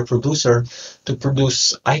 and for the producer to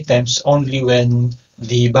produce items only when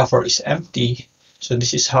the buffer is empty. So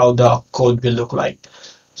this is how the code will look like.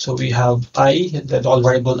 So we have I, the null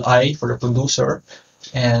variable I for the producer,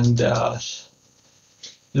 and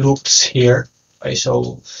loops here. Okay,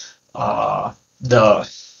 so the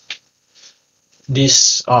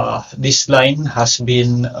this line has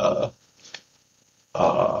been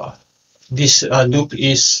this loop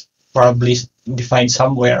is probably defined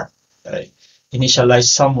somewhere, initialized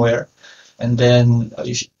somewhere, and then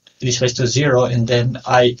initialized to 0, and then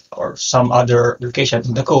I or some other location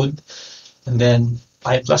in the code, and then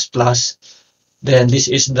I++. Then this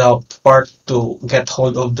is the part to get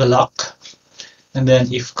hold of the lock. And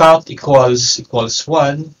then if count equals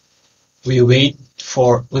 1, we wait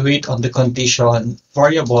on the condition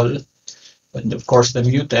variable, and of course the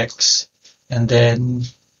mutex, and then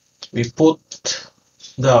we put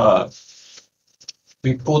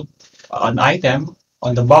an item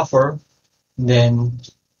on the buffer. Then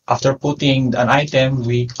after putting an item,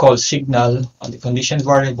 we call signal on the condition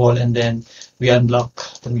variable, and then we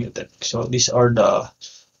unlock the mutex. So these are the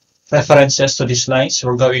references to these lines.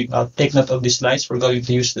 We're going take note of these lines. We're going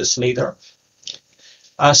to use this later.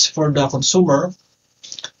 As for the consumer,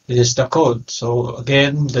 this is the code. So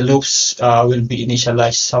again, the loops will be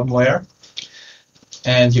initialized somewhere,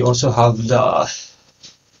 and you also have the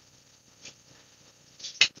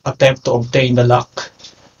attempt to obtain the lock.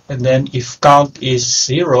 And then if count is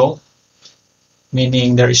 0,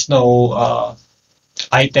 meaning there is no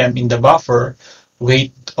item in the buffer,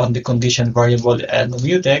 wait on the condition variable and the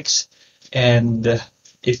mutex. And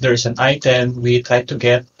if there is an item, we try to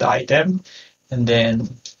get the item, and then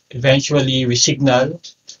eventually we signal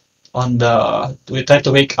on we try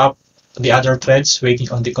to wake up the other threads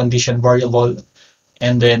waiting on the condition variable,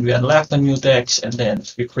 and then we unlock the mutex, and then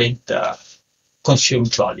we print the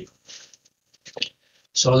consumed value.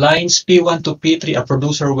 So lines P1 to P3, a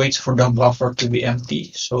producer waits for the buffer to be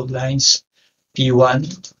empty. So lines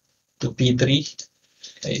P1 to P3,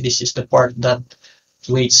 okay, this is the part that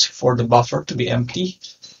waits for the buffer to be empty.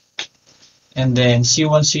 And then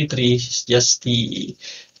C1, C3 is just the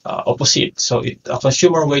opposite. So a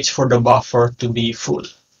consumer waits for the buffer to be full.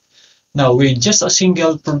 Now with just a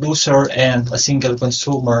single producer and a single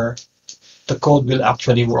consumer, the code will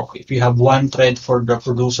actually work if you have one thread for the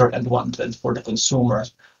producer and one thread for the consumer.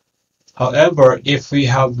 However, if we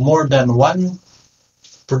have more than one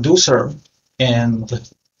producer and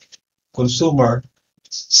consumer,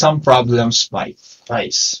 some problems might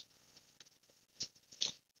arise.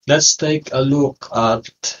 Let's take a look at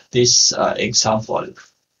this example.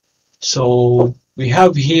 So we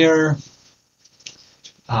have here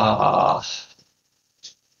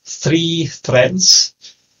 3 threads.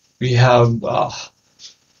 We have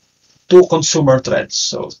 2 consumer threads.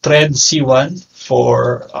 So thread C1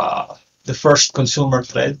 for the first consumer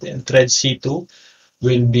thread, and thread C2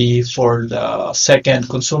 will be for the second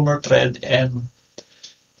consumer thread, and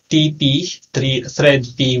TP, thread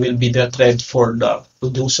P, will be the thread for the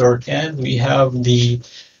producer, and we have the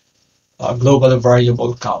global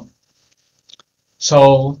variable count.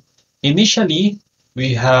 So initially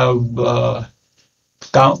we have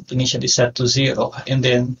count initially set to 0, and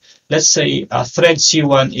then let's say thread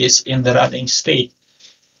C1 is in the running state,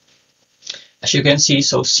 As you can see,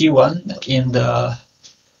 so C1 in the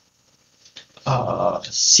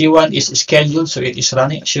C1 is scheduled, so it is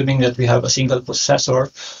running, assuming that we have a single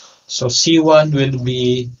processor. So C1 will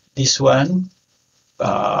be this one,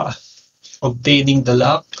 obtaining the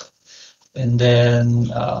lock, and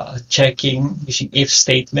then checking using if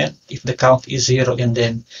statement if the count is 0, and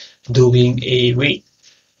then doing a wait.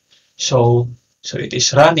 So it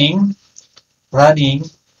is running,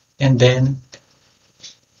 and then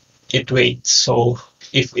it waits. So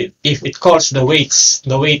if it calls the wait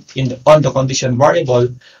on the condition variable,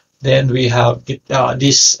 then we have it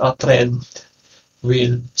this thread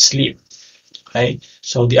will sleep, right?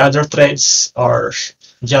 So the other threads are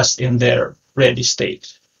just in their ready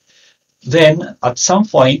state. Then at some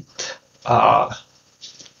point,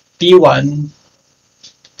 P1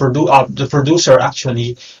 the producer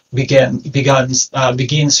actually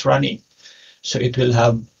begins running. So it will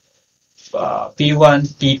have P1,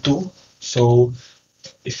 P2. So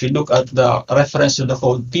if you look at the reference to the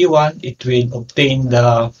code P1, it will obtain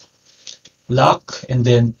the lock, and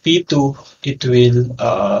then P2, it will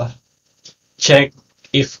check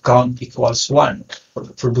if count equals 1 for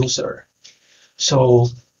the producer. So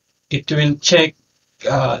it will check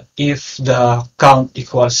if the count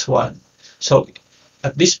equals 1. So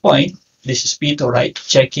at this point, this is P2, right?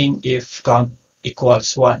 Checking if count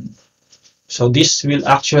equals 1. So this will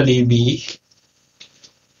actually be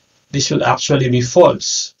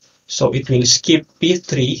false. So it will skip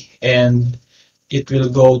P3 and it will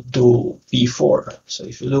go to P4. So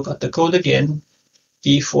if you look at the code again,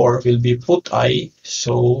 P4 will be put I.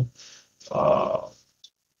 So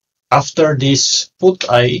after this put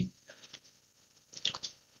I,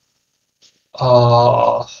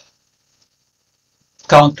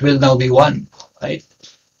 count will now be 1, right?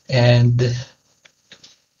 And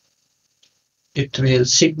it will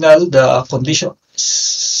signal the condition,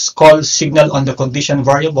 call signal on the condition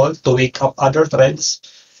variable to wake up other threads,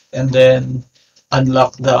 and then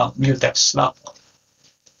unlock the mutex lock.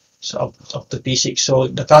 So up to P6. So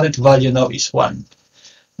the current value now is 1.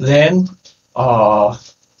 Then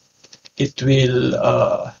it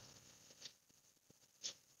will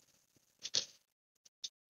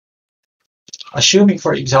assuming,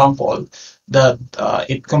 for example, that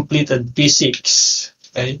it completed P6,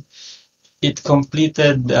 okay? It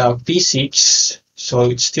completed P6, so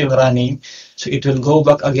it's still running. So it will go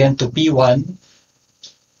back again to P1,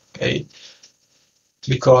 okay?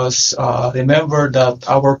 Because remember that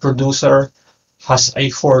our producer has a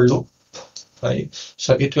for loop, right?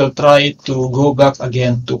 So it will try to go back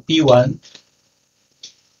again to P1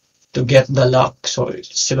 to get the lock. So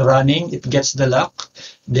it's still running, it gets the lock.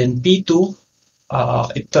 Then P2,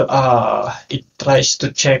 it tries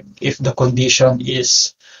to check if the condition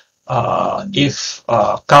is if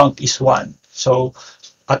count is 1. So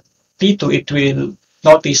at P2 it will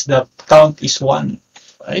notice that count is 1,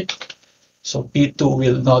 right? So P2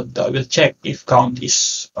 will check if count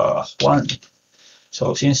is 1.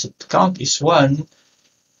 So since count is 1,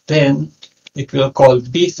 then it will call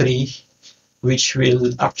P3, which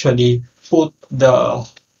will actually put the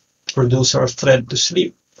producer thread to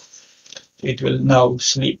sleep. It will now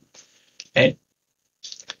sleep, okay?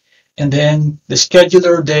 And then the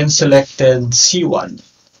scheduler then selected C1,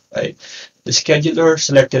 right? The scheduler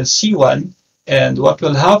selected C1, and what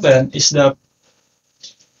will happen is that,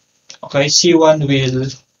 okay, C1 will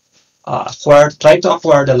try to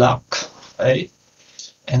acquire the lock, right?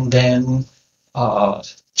 And then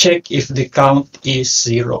check if the count is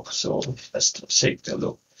 0. So let's take a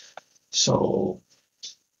look. So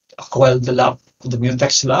acquire the lock, the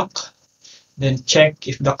mutex lock, then check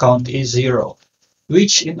if the count is 0,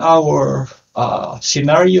 which in our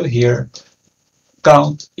scenario here,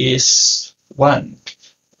 count is 1.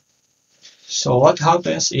 So what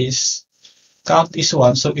happens is count is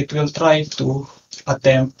 1, so it will try to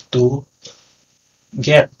attempt to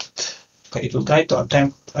get. Okay, it will try to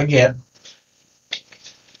attempt a get.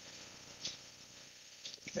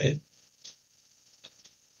 Okay.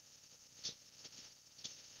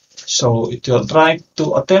 So it will try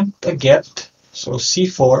to attempt a get. So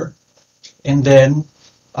C4, and then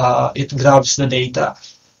it grabs the data,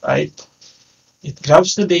 right? It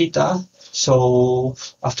grabs the data. So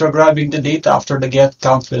after grabbing the data, after the get,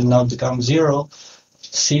 count will now become 0.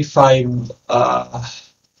 C5,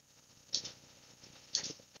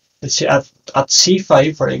 let's say at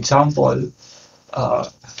C5, for example,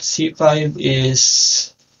 C5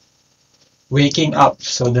 is waking up,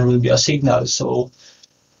 so there will be a signal. So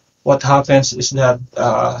what happens is that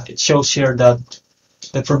it shows here that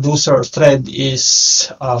the producer thread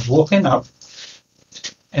is woken up,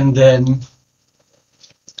 and then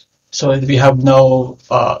so we have now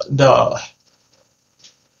the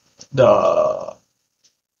the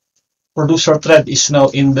producer thread is now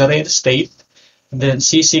in the ready state, then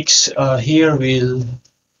C6 here will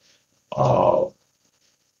uh,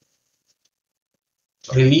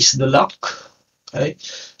 release the lock. Okay,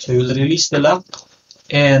 so you will release the lock,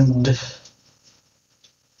 and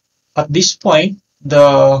at this point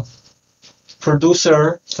the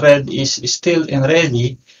producer thread is still in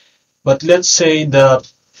ready, but let's say that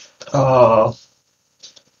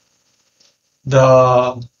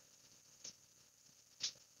the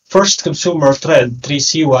first consumer thread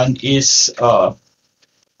 3C1 is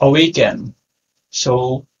awakened.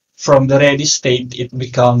 So from the ready state it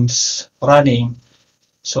becomes running.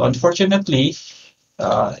 So unfortunately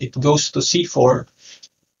it goes to C4.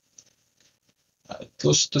 It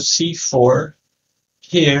goes to C4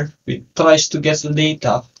 here. It tries to get the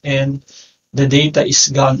data, and the data is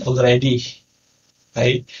gone already,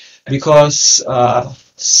 right? Because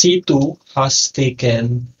C2 has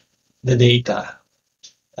taken the data,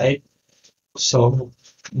 right? So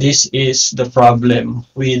this is the problem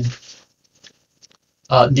with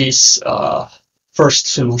this first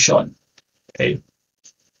solution, okay?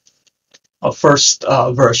 First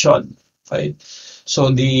version, right? So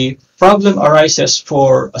the problem arises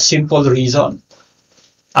for a simple reason.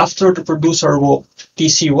 After the producer woke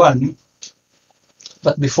TC1,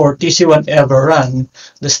 but before TC1 ever ran,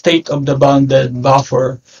 the state of the bounded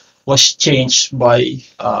buffer was changed by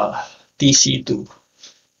TC2,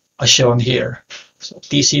 as shown here. So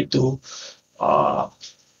TC2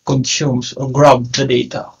 consumes or grabs the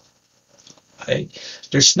data. Okay.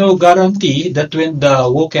 There's no guarantee that when the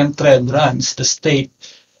woken thread runs, the state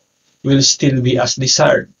will still be as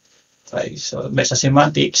desired. Right? So mesa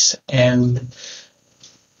semantics, and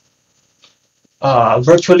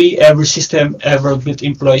virtually every system ever built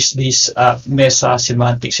employs this mesa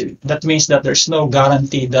semantics. That means that there's no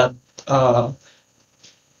guarantee that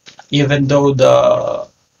even though the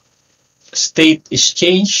state is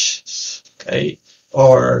changed, okay,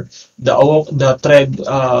 or the thread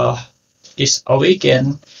is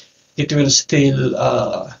awakened, it will still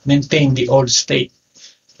maintain the old state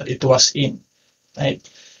that it was in, right?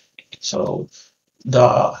 So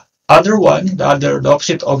the other one, the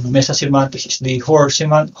opposite of mesa semantics is the Hoare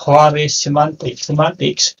semantics,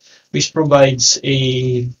 which provides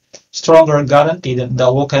a stronger guarantee that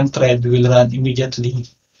the woken thread will run immediately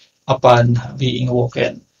upon being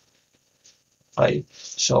woken. Right?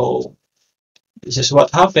 So this is what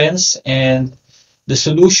happens, and the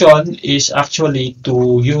solution is actually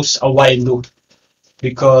to use a while loop,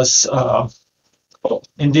 because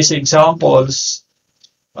in these examples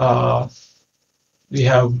we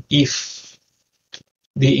have if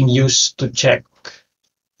being used to check,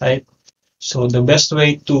 right? So the best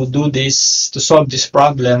way to do this, to solve this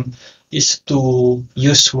problem, is to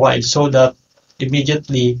use while, so that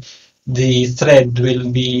immediately the thread will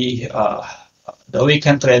be the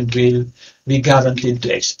awakened thread will be guaranteed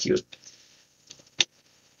to execute.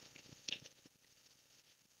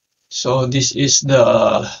 So this is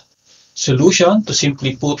the solution, to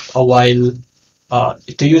simply put a while,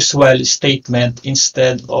 to use while statement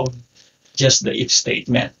instead of just the if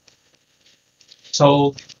statement.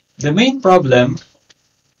 So the main problem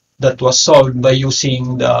that was solved by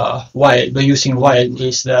using while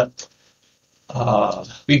is that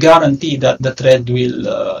we guarantee that the thread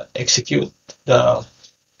will execute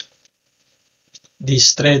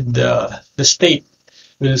this thread. The state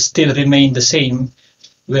will still remain the same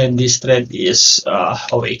when this thread is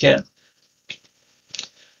awakened.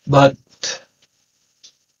 But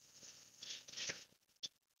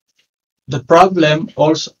a problem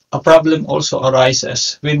also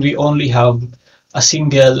arises when we only have a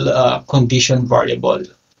single condition variable,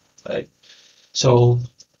 right? So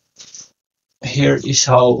here is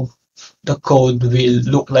how the code will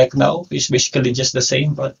look like now. It's basically just the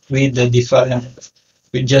same, but with the different,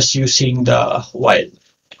 with just using the while,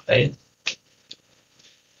 right?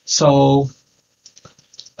 So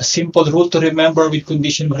a simple rule to remember with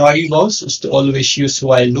condition variables is to always use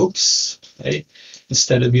while loops, right,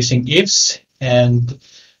 instead of using ifs. And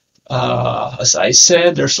as I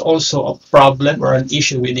said, there's also a problem or an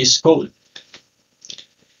issue with this code.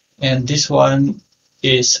 And this one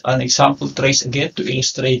is an example trace again to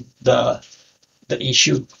illustrate the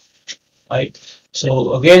issue, right?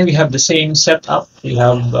 So again, we have the same setup. We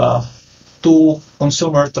have two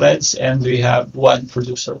consumer threads and we have one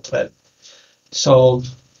producer thread. So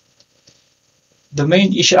the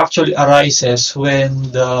main issue actually arises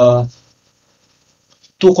when the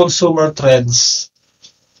two consumer threads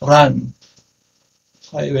run.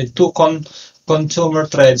 Okay, when two consumer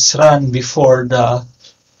threads run before the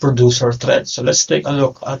producer thread. So let's take a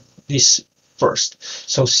look at this first.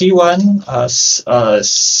 So C1,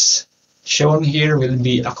 as shown here, will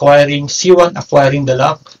be acquiring C1 acquiring the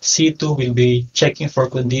lock, C2 will be checking for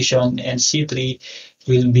condition, and C3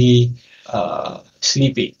 will be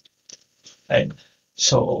sleeping. Right?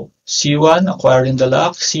 So C1 acquiring the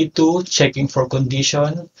lock, C2 checking for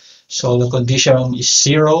condition. So the condition is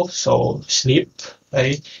 0, so sleep,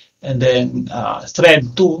 right? And then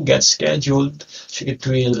thread 2 gets scheduled, so it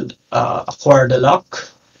will acquire the lock,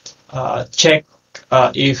 check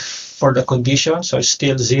if for the condition, so it's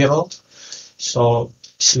still 0, so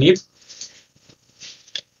sleep.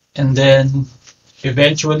 And then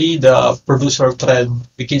eventually the producer thread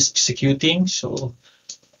begins executing, so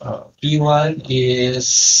P1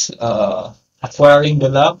 is acquiring the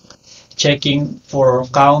lock, checking for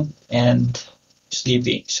count, and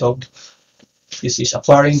sleeping. So this is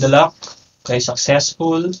acquiring the lock, okay,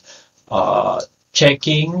 successful,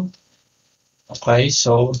 checking, okay,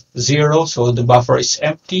 so 0, so the buffer is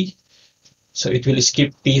empty, so it will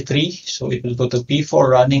skip P3, so it will go to P4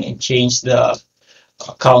 running and change the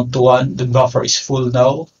count to 1, the buffer is full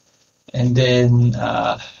now, and then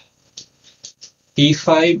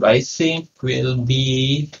P5 I think will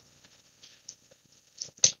be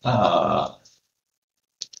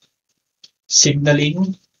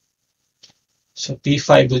signaling. So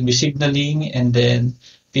P5 will be signaling, and then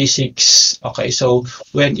P6. Okay, so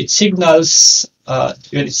when it signals,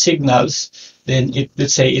 then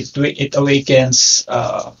let's say it awakens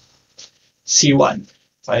C1,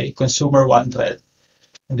 right, consumer 1 thread,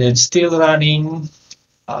 and then still running,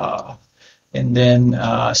 and then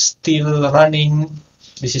still running.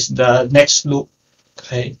 This is the next loop.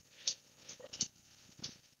 Okay,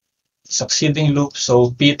 succeeding loop. So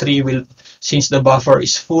P3 will, since the buffer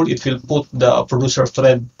is full, it will put the producer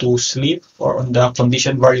thread to sleep or on the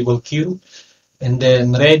condition variable queue, and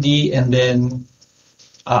then ready, and then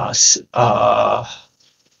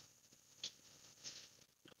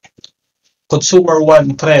consumer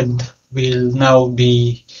 1 thread will now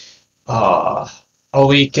be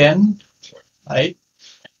awakened, right?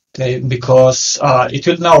 Okay, because it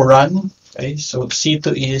will now run. Okay, so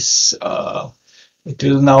C2 is it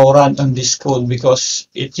will now run on this code because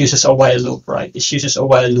it uses a while loop, right? It uses a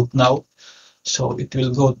while loop now. So it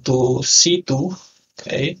will go to C2,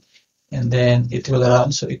 okay, and then it will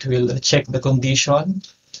run. So it will check the condition,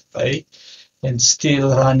 right? And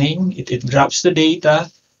still running, it grabs the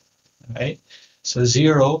data, right? So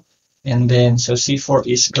 0, and then so C4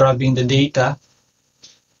 is grabbing the data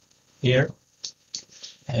here,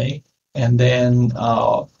 okay, and then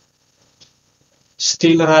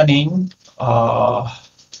still running.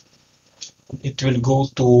 It will go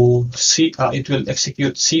to it will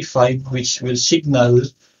execute C5, which will signal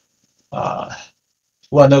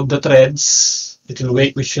one of the threads. Which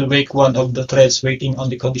will wake one of the threads waiting on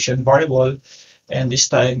the condition variable, and this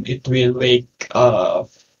time it will wake,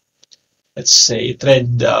 let's say,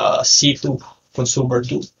 thread C2, consumer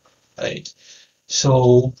 2, right?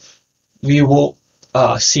 So we woke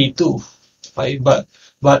C2, right? But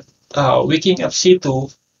waking up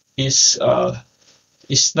C2 is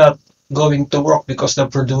not going to work because the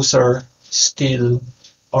producer still,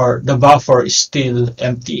 or the buffer is still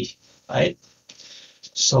empty, right?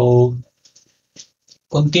 So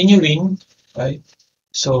continuing, right?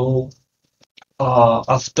 So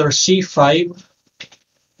after C5,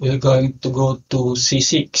 we're going to go to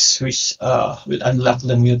C6, which will unlock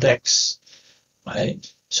the mutex, right?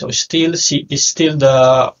 So still is still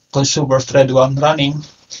the consumer thread 1 running.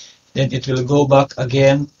 Then it will go back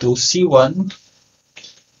again to C1,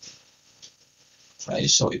 right?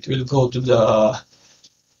 So it will go to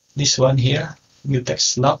this one here,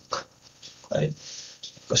 mutex lock, right?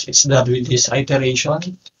 Because it's done with this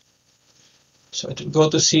iteration. So it will go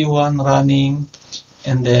to C1 running,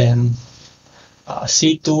 and then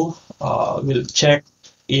C2 will check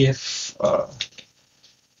if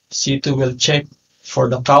C2 will check for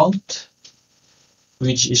the count,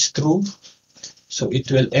 which is true. So it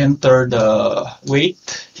will enter the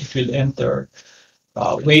weight. It will enter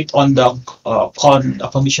weight on the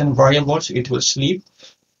condition variable. So it will sleep,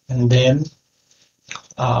 and then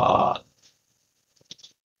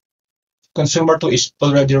consumer 2 is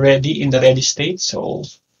already ready in the ready state, so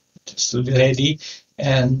it's will be ready,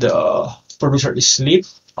 and producer is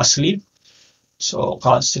asleep. So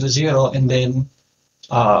count still 0, and then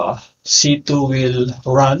C2 will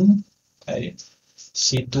run. Okay.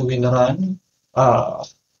 C2 will run. Okay,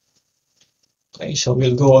 so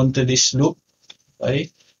we'll go on to this loop, right?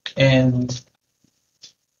 And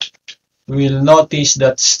we'll notice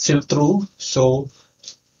that's still true. So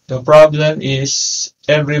the problem is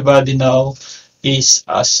everybody now is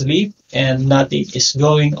asleep and nothing is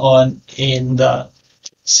going on in the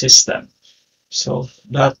system. So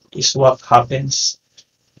that is what happens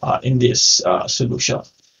in this solution.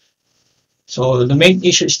 So the main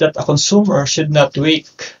issue is that a consumer should not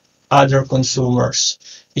wake other consumers.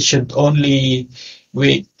 It should only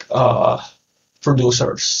wake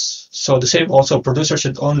producers. So the same also, producers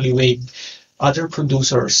should only wake other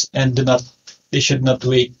producers and they should not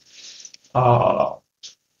wake uh,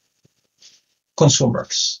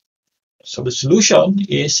 consumers. So the solution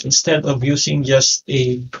is, instead of using just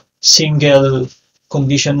a single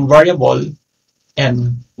condition variable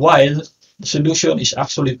and while, the solution is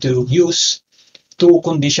actually to use two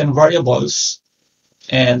condition variables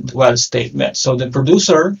and while statement. So the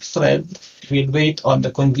producer thread will wait on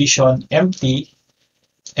the condition empty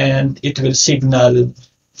and it will signal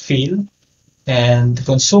fill, and the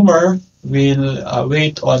consumer will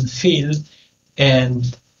wait on fill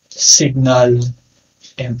and signal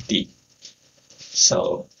empty.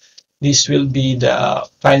 So this will be the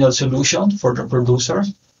final solution for the producer.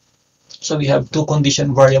 So we have two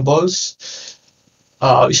condition variables.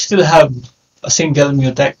 We still have a single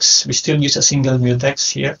mutex. We still use a single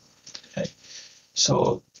mutex here. Okay.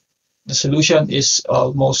 So the solution is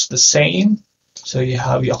almost the same. So you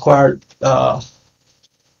try to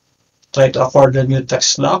acquire the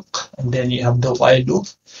mutex lock, and then you have the while loop,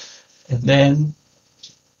 and then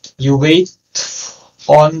you wait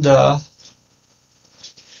on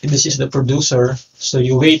this is the producer, so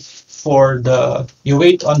you wait on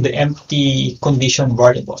the empty condition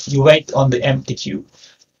variable. You wait on the empty queue,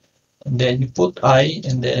 and then you put I,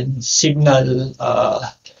 and then you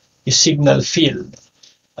signal fill.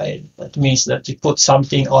 Right? That means that you put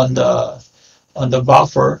something on the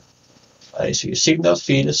buffer. Right? So you signal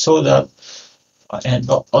fill so that and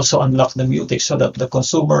also unlock the mutex so that the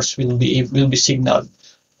consumers will be signaled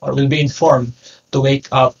or will be informed to wake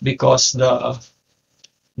up because the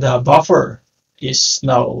buffer has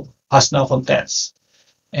now contents.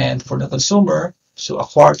 And for the consumer, so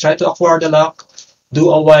try to acquire the lock, do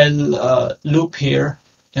a while loop here,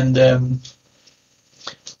 and then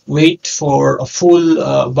wait for a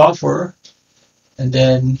full buffer, and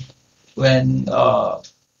then when the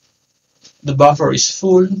buffer is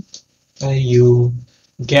full, you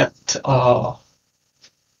get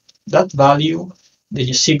that value, then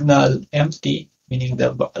you signal empty, meaning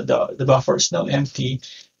the buffer is now empty,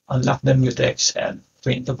 unlock the mutex, and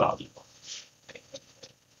print the value.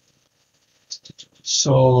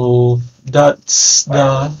 So that's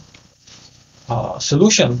the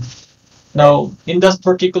solution. Now, in that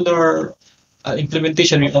particular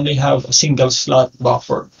implementation, we only have a single slot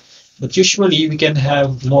buffer, but usually we can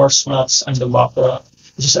have more slots on the buffer.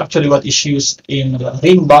 This is actually what is used in the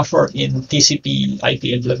ring buffer in TCP/IP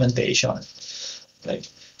implementation. Okay.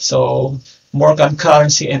 So more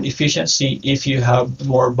concurrency and efficiency if you have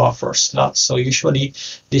more buffer slots. So usually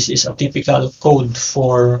this is a typical code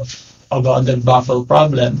for a bounded buffer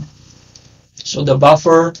problem. So the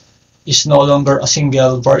buffer is no longer a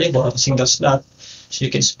single variable, a single slot. So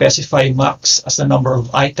you can specify max as the number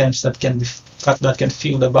of items that can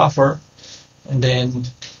fill the buffer, and then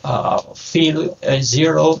fill is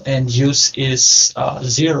 0 and use is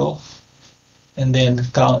 0, and then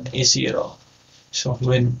count is 0. So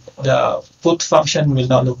when the put function will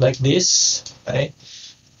now look like this, right?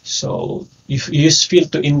 So if you use fill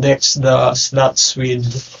to index the slots with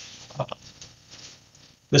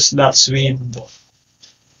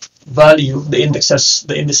value, the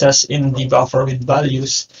indices in the buffer with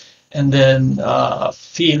values, and then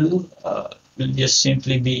fill will just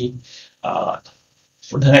simply be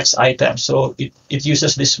for the next item. So it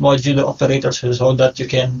uses this modulo operator so that you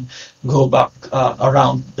can go back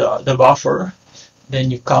around the buffer,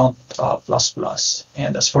 then you count plus plus.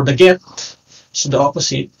 And as for the get, it's the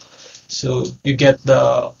opposite. So you get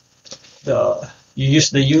you use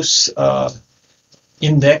the use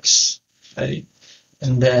index, right?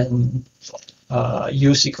 And then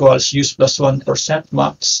use equals use plus 1%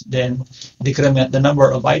 max, then decrement the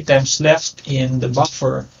number of items left in the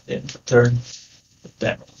buffer, then return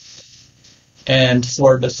them. And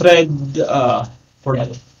for the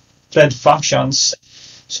thread functions,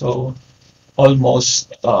 so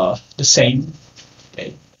almost the same.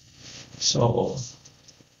 Okay. So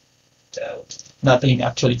nothing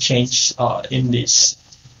actually changed in this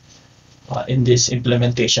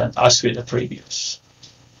implementation as with the previous.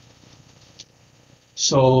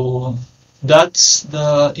 So that's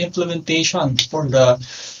the implementation for the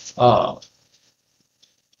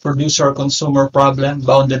producer-consumer problem,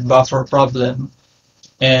 bounded buffer problem,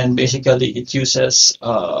 and basically it uses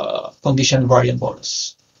condition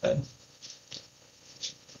variables. Okay.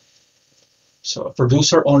 So a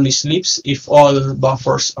producer only sleeps if all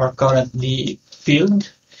buffers are currently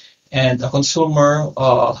filled, and a consumer,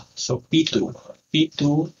 so P2.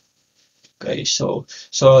 Okay,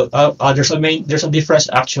 there's a difference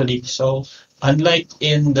actually. So unlike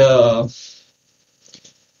in the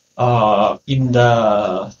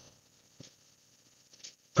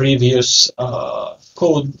previous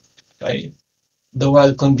code, okay, the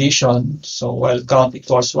while condition, so while count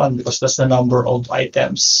equals 1 because that's the number of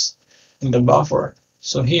items in the buffer.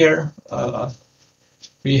 So here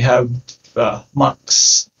we have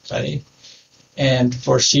max, okay, and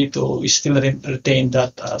for C2 we still retain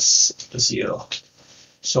that as 0.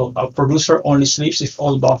 So a producer only sleeps if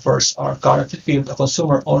all buffers are currently filled. A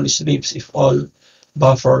consumer only sleeps if all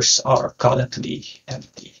buffers are currently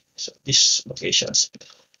empty. So these locations.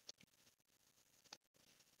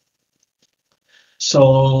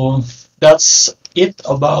 So that's it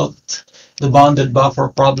about the bounded buffer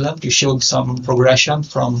problem. We showed some progression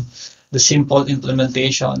from the simple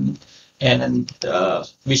implementation and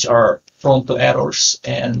which are prone to errors,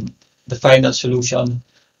 and the final solution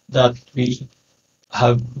that we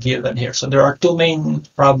have given here. So there are two main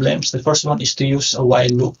problems. The first one is to use a while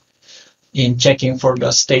loop in checking for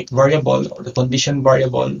the state variable or the condition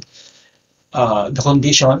variable. The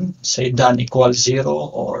condition, say done equals 0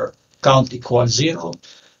 or count equals 0,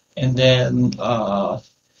 and then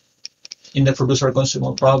in the producer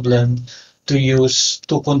consumer problem to use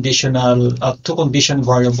two condition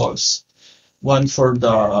variables, one for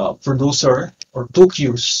the producer, or two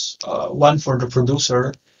queues, one for the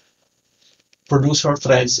producer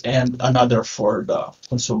threads and another for the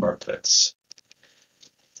consumer threads.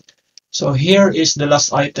 So here is the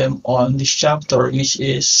last item on this chapter, which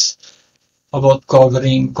is about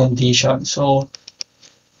covering conditions. So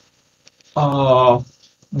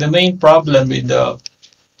the main problem with the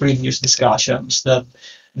previous discussions that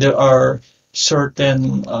there are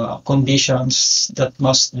certain conditions that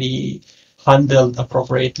must be handled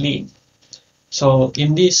appropriately. So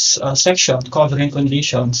in this section, covering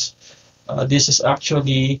conditions, this is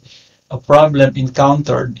actually a problem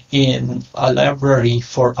encountered in a library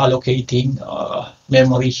for allocating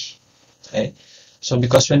memory. Okay? So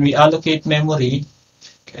because when we allocate memory,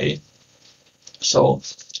 okay, so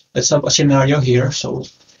let's have a scenario here. So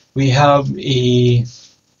we have a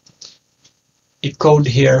code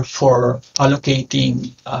here for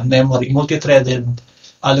allocating memory, multi-threaded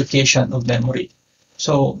allocation of memory.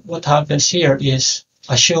 So what happens here is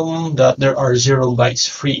assume that there are 0 bytes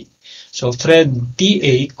free. So thread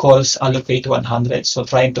TA calls allocate 100, so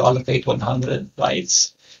trying to allocate 100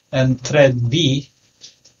 bytes, and thread B,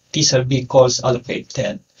 T sub B calls allocate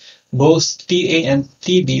 10. Both TA and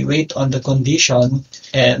TB wait on the condition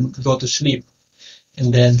and go to sleep.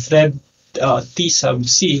 And then thread T sub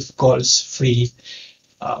C calls free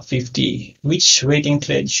 50. Which waiting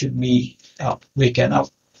thread should be waken up?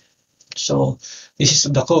 So this is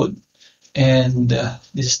the code, and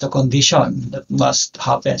this is the condition that must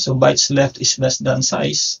happen. So bytes left is less than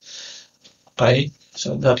size. Okay,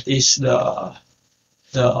 so that is the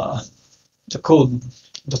code,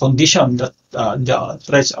 the condition that the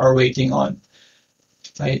threads are waiting on.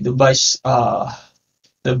 Right, the bytes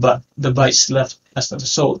left as the.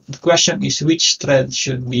 So the question is, which thread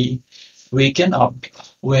should be waken up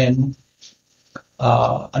when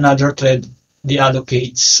another thread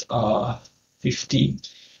deallocates 50?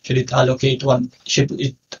 Should it allocate one? Should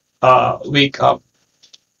it wake up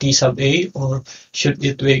T sub A, or should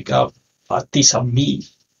it wake up T sub B?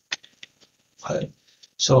 Okay.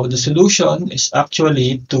 So the solution is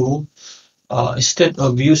actually to instead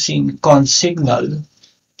of using const signal,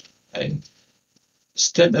 okay,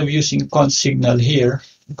 instead of using const signal here,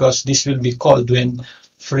 because this will be called when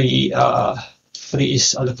free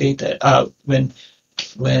is allocated, when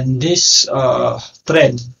this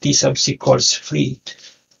thread T sub C calls free,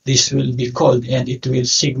 this will be called and it will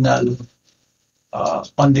signal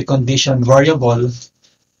on the condition variable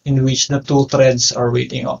in which the two threads are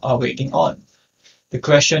waiting on. The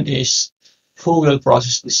question is, who will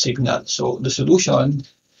process this signal? So the solution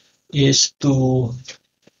is to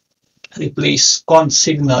replace const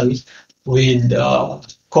signal with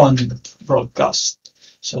const broadcast.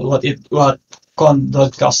 So what const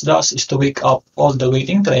broadcast does is to wake up all the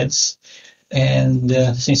waiting threads, and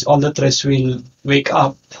since all the threads will wake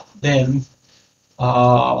up, then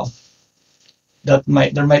there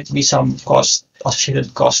might be some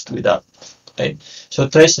associated cost with that. Okay? So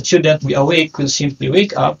threads that shouldn't be awake will simply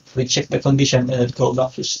wake up, we check the condition, and then go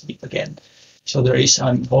back to sleep again. So there is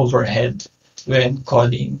an overhead when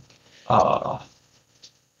calling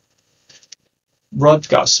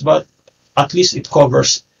broadcast, but at least it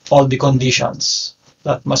covers all the conditions.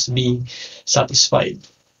 that must be satisfied.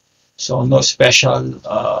 So no special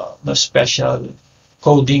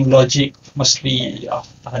coding logic must be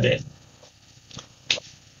added.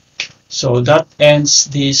 So that ends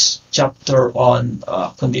this chapter on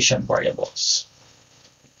condition variables.